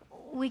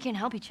 We can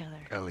help each other.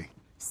 Ellie.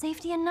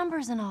 Safety in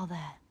numbers and all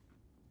that.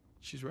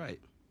 She's right.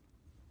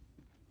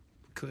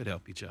 We could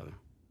help each other.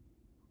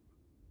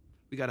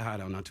 We got a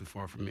hideout not too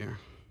far from here.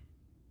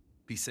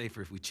 Be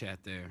safer if we chat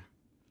there.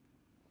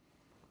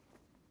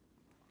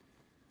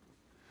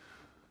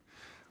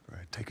 All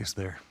right, take us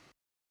there.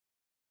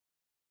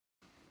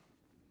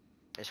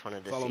 I just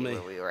wanted to Follow see me.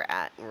 where we were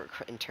at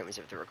in terms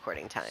of the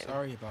recording time.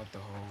 Sorry about the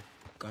whole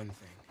gun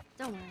thing.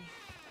 Don't worry.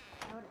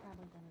 I would have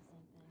probably done the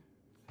same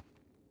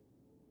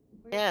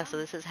thing. Yeah, so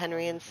this is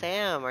Henry and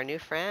Sam, our new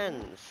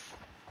friends.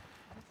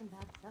 There's some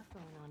bad stuff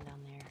going on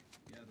down there.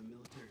 Yeah, the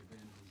military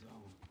abandoned the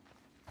zone.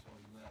 That's why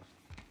we left.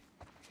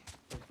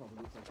 Place probably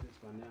looks like this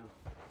by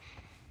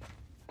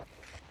now.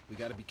 We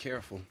gotta be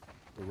careful.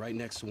 We're right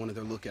next to one of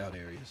their lookout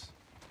areas.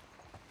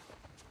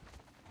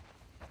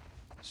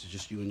 This is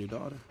just you and your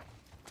daughter?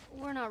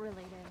 We're not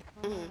related.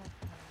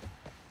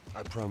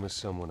 I promised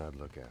someone I'd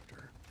look after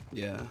her.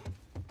 Yeah,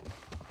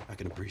 I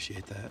can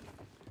appreciate that.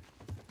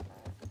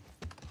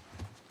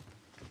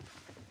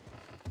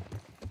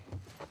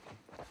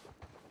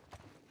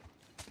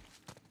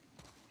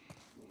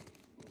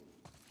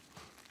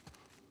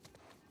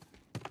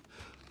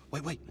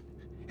 Wait.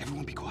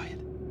 Everyone be quiet.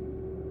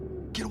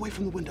 Get away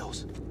from the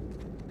windows.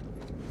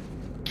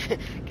 Get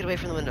away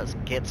from the windows.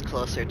 Gets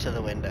closer to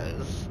the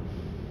windows.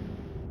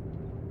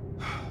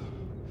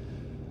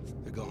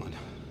 They're gone.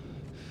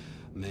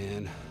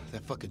 Man,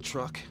 that fucking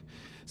truck,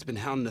 it's been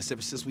hounding us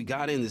ever since we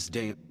got in this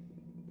damn...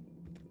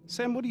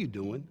 Sam, what are you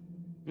doing?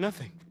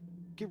 Nothing.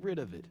 Get rid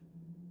of it.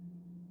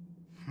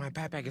 My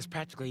backpack is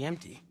practically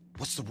empty.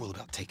 What's the rule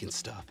about taking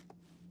stuff?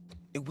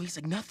 It weighs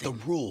like nothing. The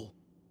rule.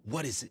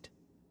 What is it?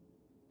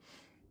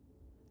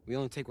 We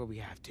only take what we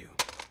have to.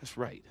 That's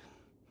right.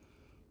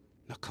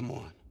 Now, come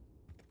on.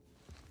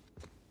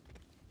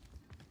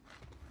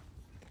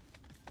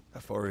 How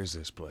far is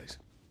this place?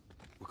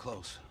 We're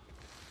close.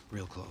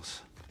 Real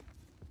close.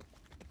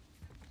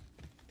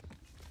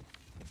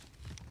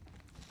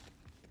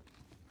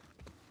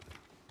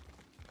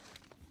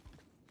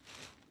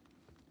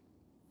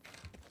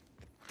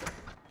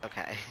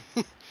 Okay.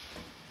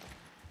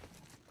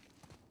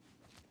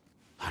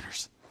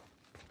 Hunters.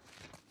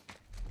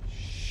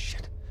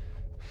 Shit.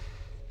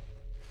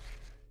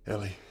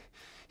 Ellie,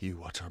 you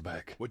watch our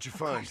back. What'd you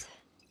find?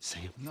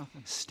 Sam,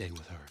 Nothing. stay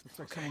with her. Looks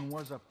like someone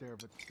was up there,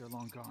 but they're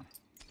long gone.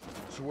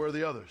 So where are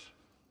the others?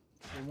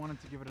 They wanted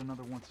to give it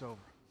another once over.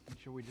 Make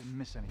sure we didn't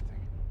miss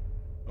anything.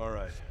 All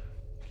right.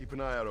 Keep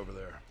an eye out over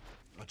there.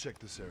 I'll check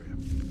this area.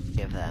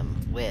 Give them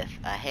with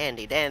a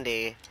handy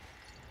dandy.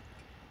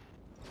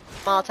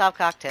 Molotov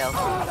cocktail.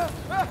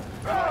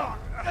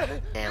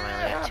 Damn,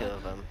 I only got 2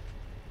 of them.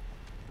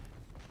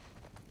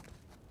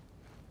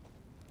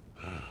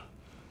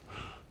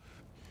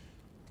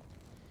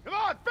 Come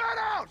on, fan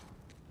out!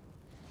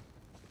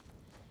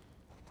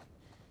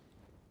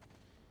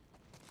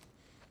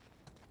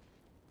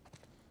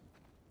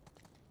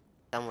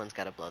 Someone's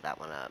got to blow that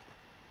one up.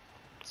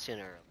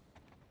 Sooner.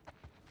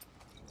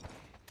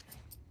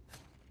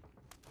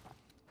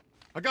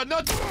 I got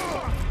nothing!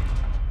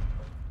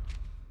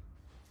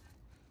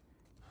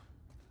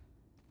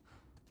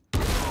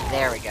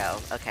 There we go.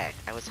 Okay,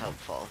 I was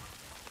hopeful.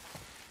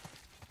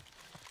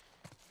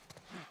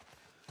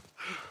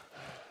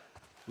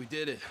 We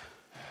did it.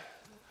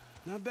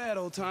 Not bad,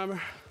 old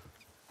timer.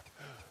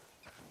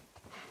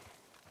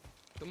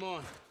 Come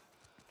on.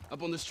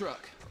 Up on this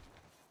truck.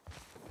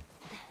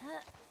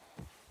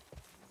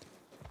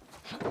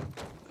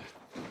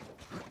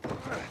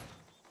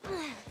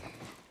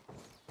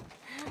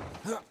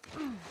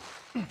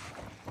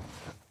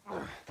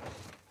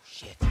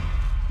 Shit.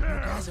 No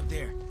guys up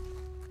there.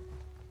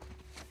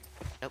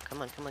 Oh,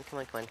 come on, come on, come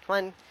on, come on, come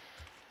on.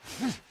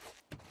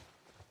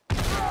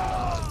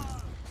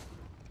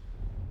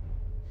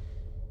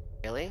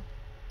 Really?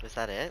 Was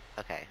that it?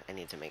 Okay, I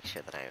need to make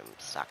sure that I'm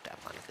stocked up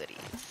on goodies.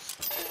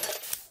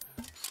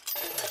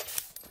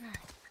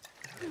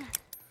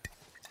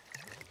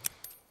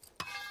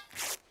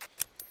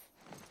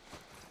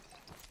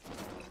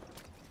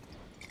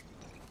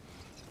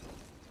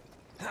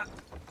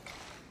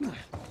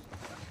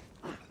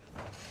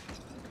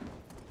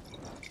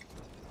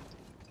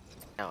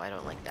 No, I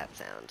don't like that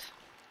sound.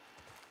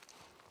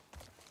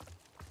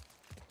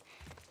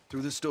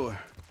 Through this door.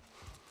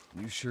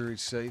 You sure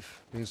it's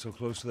safe, being so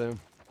close to them?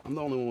 I'm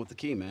the only one with the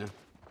key, man.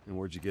 And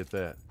where'd you get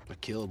that? I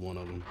killed one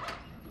of them.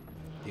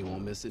 He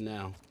won't miss it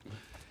now.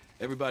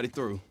 Everybody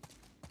through.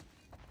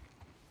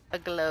 A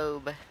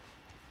globe.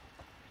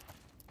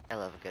 I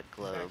love a good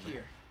globe. Back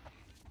here.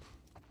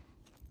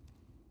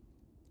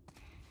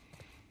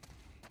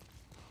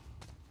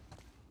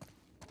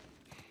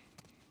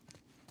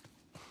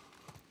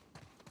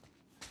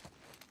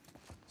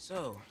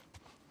 So,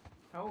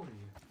 how old are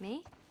you?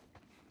 Me?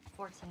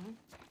 14.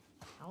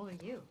 How old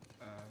are you?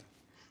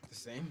 The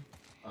same?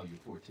 Oh, you're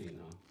 14,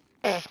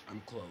 huh?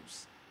 I'm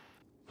close.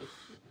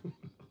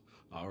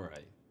 All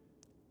right.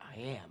 I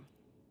am.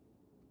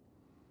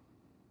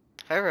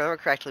 If I remember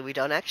correctly, we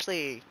don't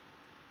actually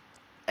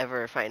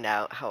ever find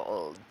out how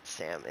old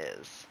Sam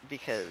is,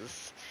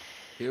 because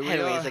Here we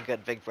Henry's are. a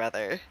good big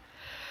brother.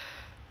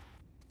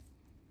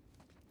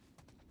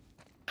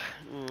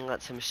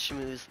 Let him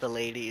schmooze the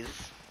ladies.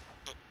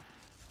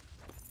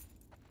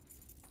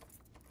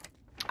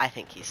 I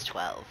think he's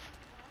 12.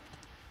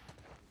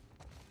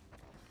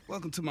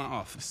 Welcome to my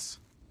office.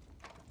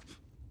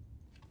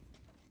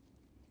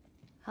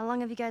 How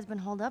long have you guys been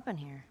holed up in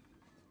here?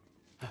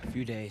 A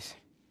few days.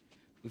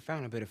 We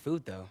found a bit of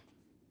food, though.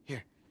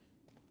 Here.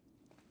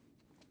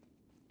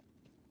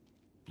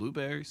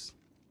 Blueberries.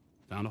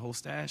 Found a whole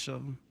stash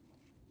of them.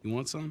 You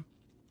want some?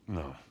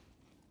 No.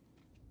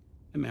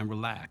 Hey, man,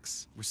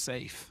 relax. We're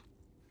safe.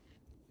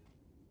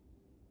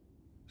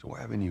 So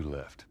why haven't you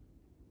left?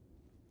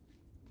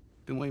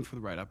 Been waiting for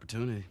the right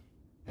opportunity.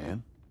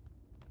 And?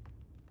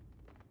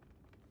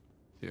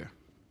 Here.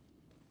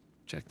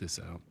 Check this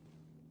out.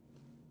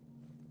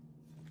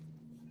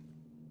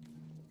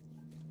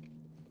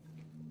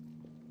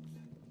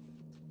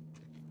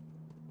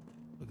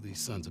 Look at these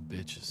sons of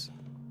bitches.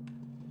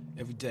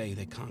 Every day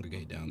they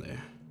congregate down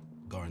there,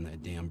 guarding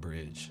that damn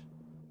bridge.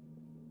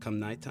 Come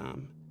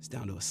nighttime, it's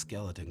down to a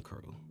skeleton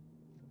crew.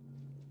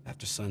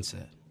 After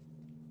sunset,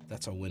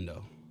 that's our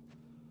window.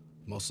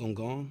 Most of them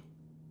gone,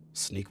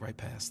 sneak right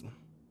past them.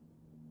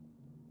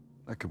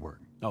 That could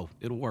work. Oh,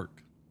 it'll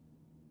work.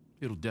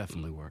 It'll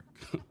definitely work.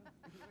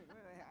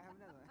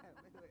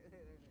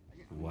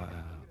 Wow.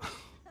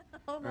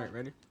 All right,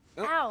 ready?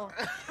 Ow!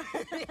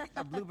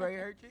 A blueberry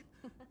hurt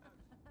you?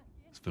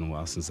 It's been a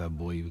while since that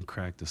boy even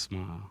cracked a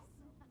smile.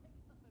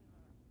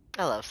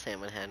 I love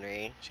Sam and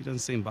Henry. She doesn't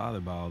seem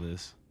bothered by all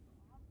this.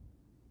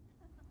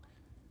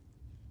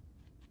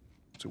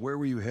 So where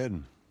were you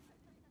heading?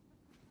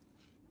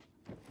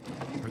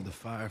 Heard the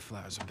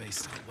Fireflies are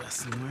based out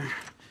west somewhere.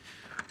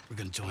 We're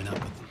gonna join up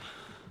with them.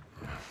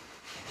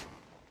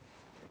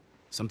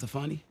 Something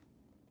funny?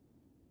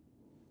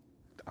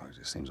 Oh, it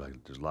just seems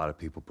like there's a lot of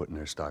people putting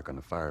their stock on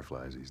the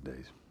Fireflies these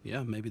days.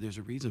 Yeah, maybe there's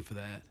a reason for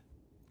that.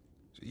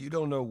 So you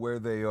don't know where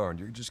they are, and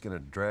you're just gonna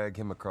drag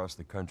him across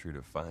the country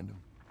to find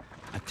them?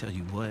 I tell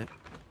you what,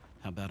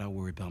 how about I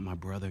worry about my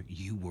brother,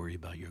 you worry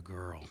about your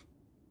girl.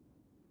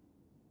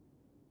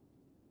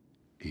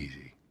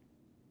 Easy.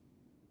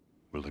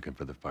 We're looking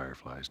for the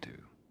Fireflies,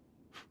 too.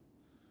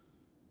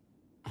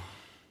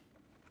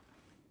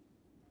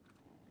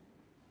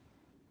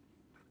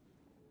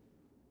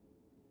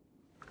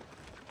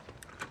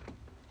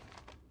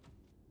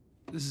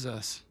 This is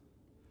us.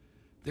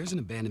 There's an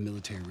abandoned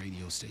military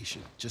radio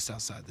station just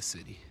outside the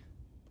city.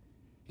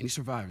 Any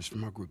survivors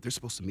from our group, they're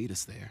supposed to meet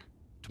us there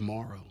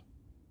tomorrow.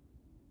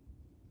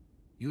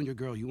 You and your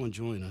girl, you want to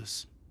join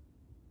us?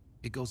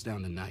 It goes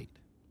down tonight.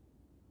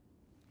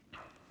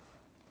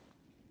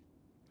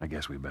 I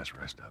guess we best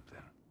rest up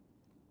then.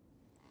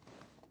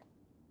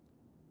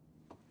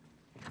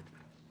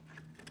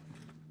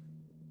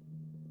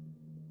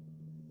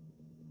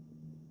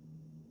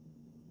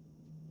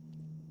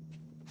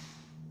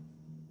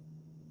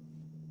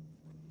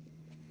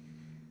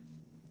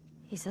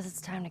 He says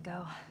it's time to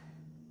go.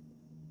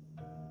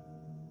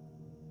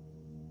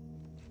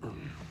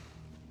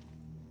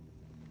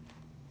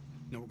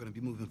 No, we're gonna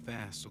be moving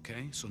fast,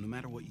 okay? So no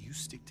matter what, you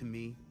stick to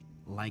me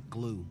like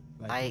glue.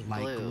 Like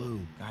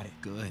glue. Got it.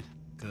 Good,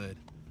 good.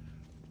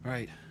 All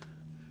right,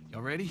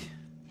 y'all ready?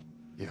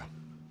 Yeah.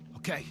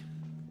 Okay.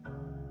 All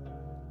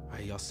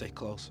right, y'all stay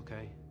close,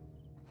 okay?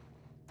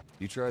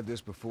 You tried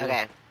this before?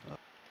 Okay.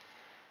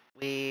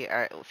 We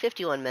are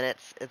 51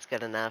 minutes. It's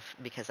good enough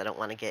because I don't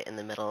want to get in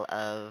the middle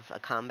of a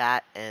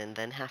combat and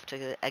then have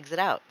to exit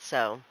out.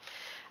 So,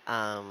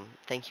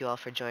 thank you all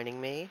for joining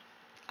me.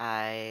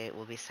 I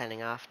will be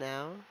signing off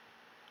now.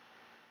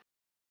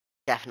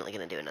 Definitely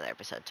going to do another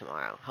episode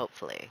tomorrow,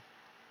 hopefully.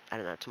 I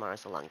don't know,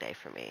 tomorrow's a long day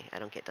for me. I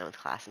don't get done with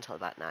class until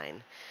about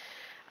 9.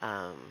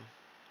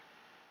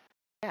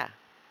 Yeah.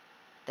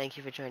 Thank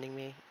you for joining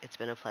me. It's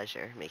been a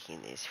pleasure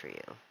making these for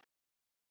you.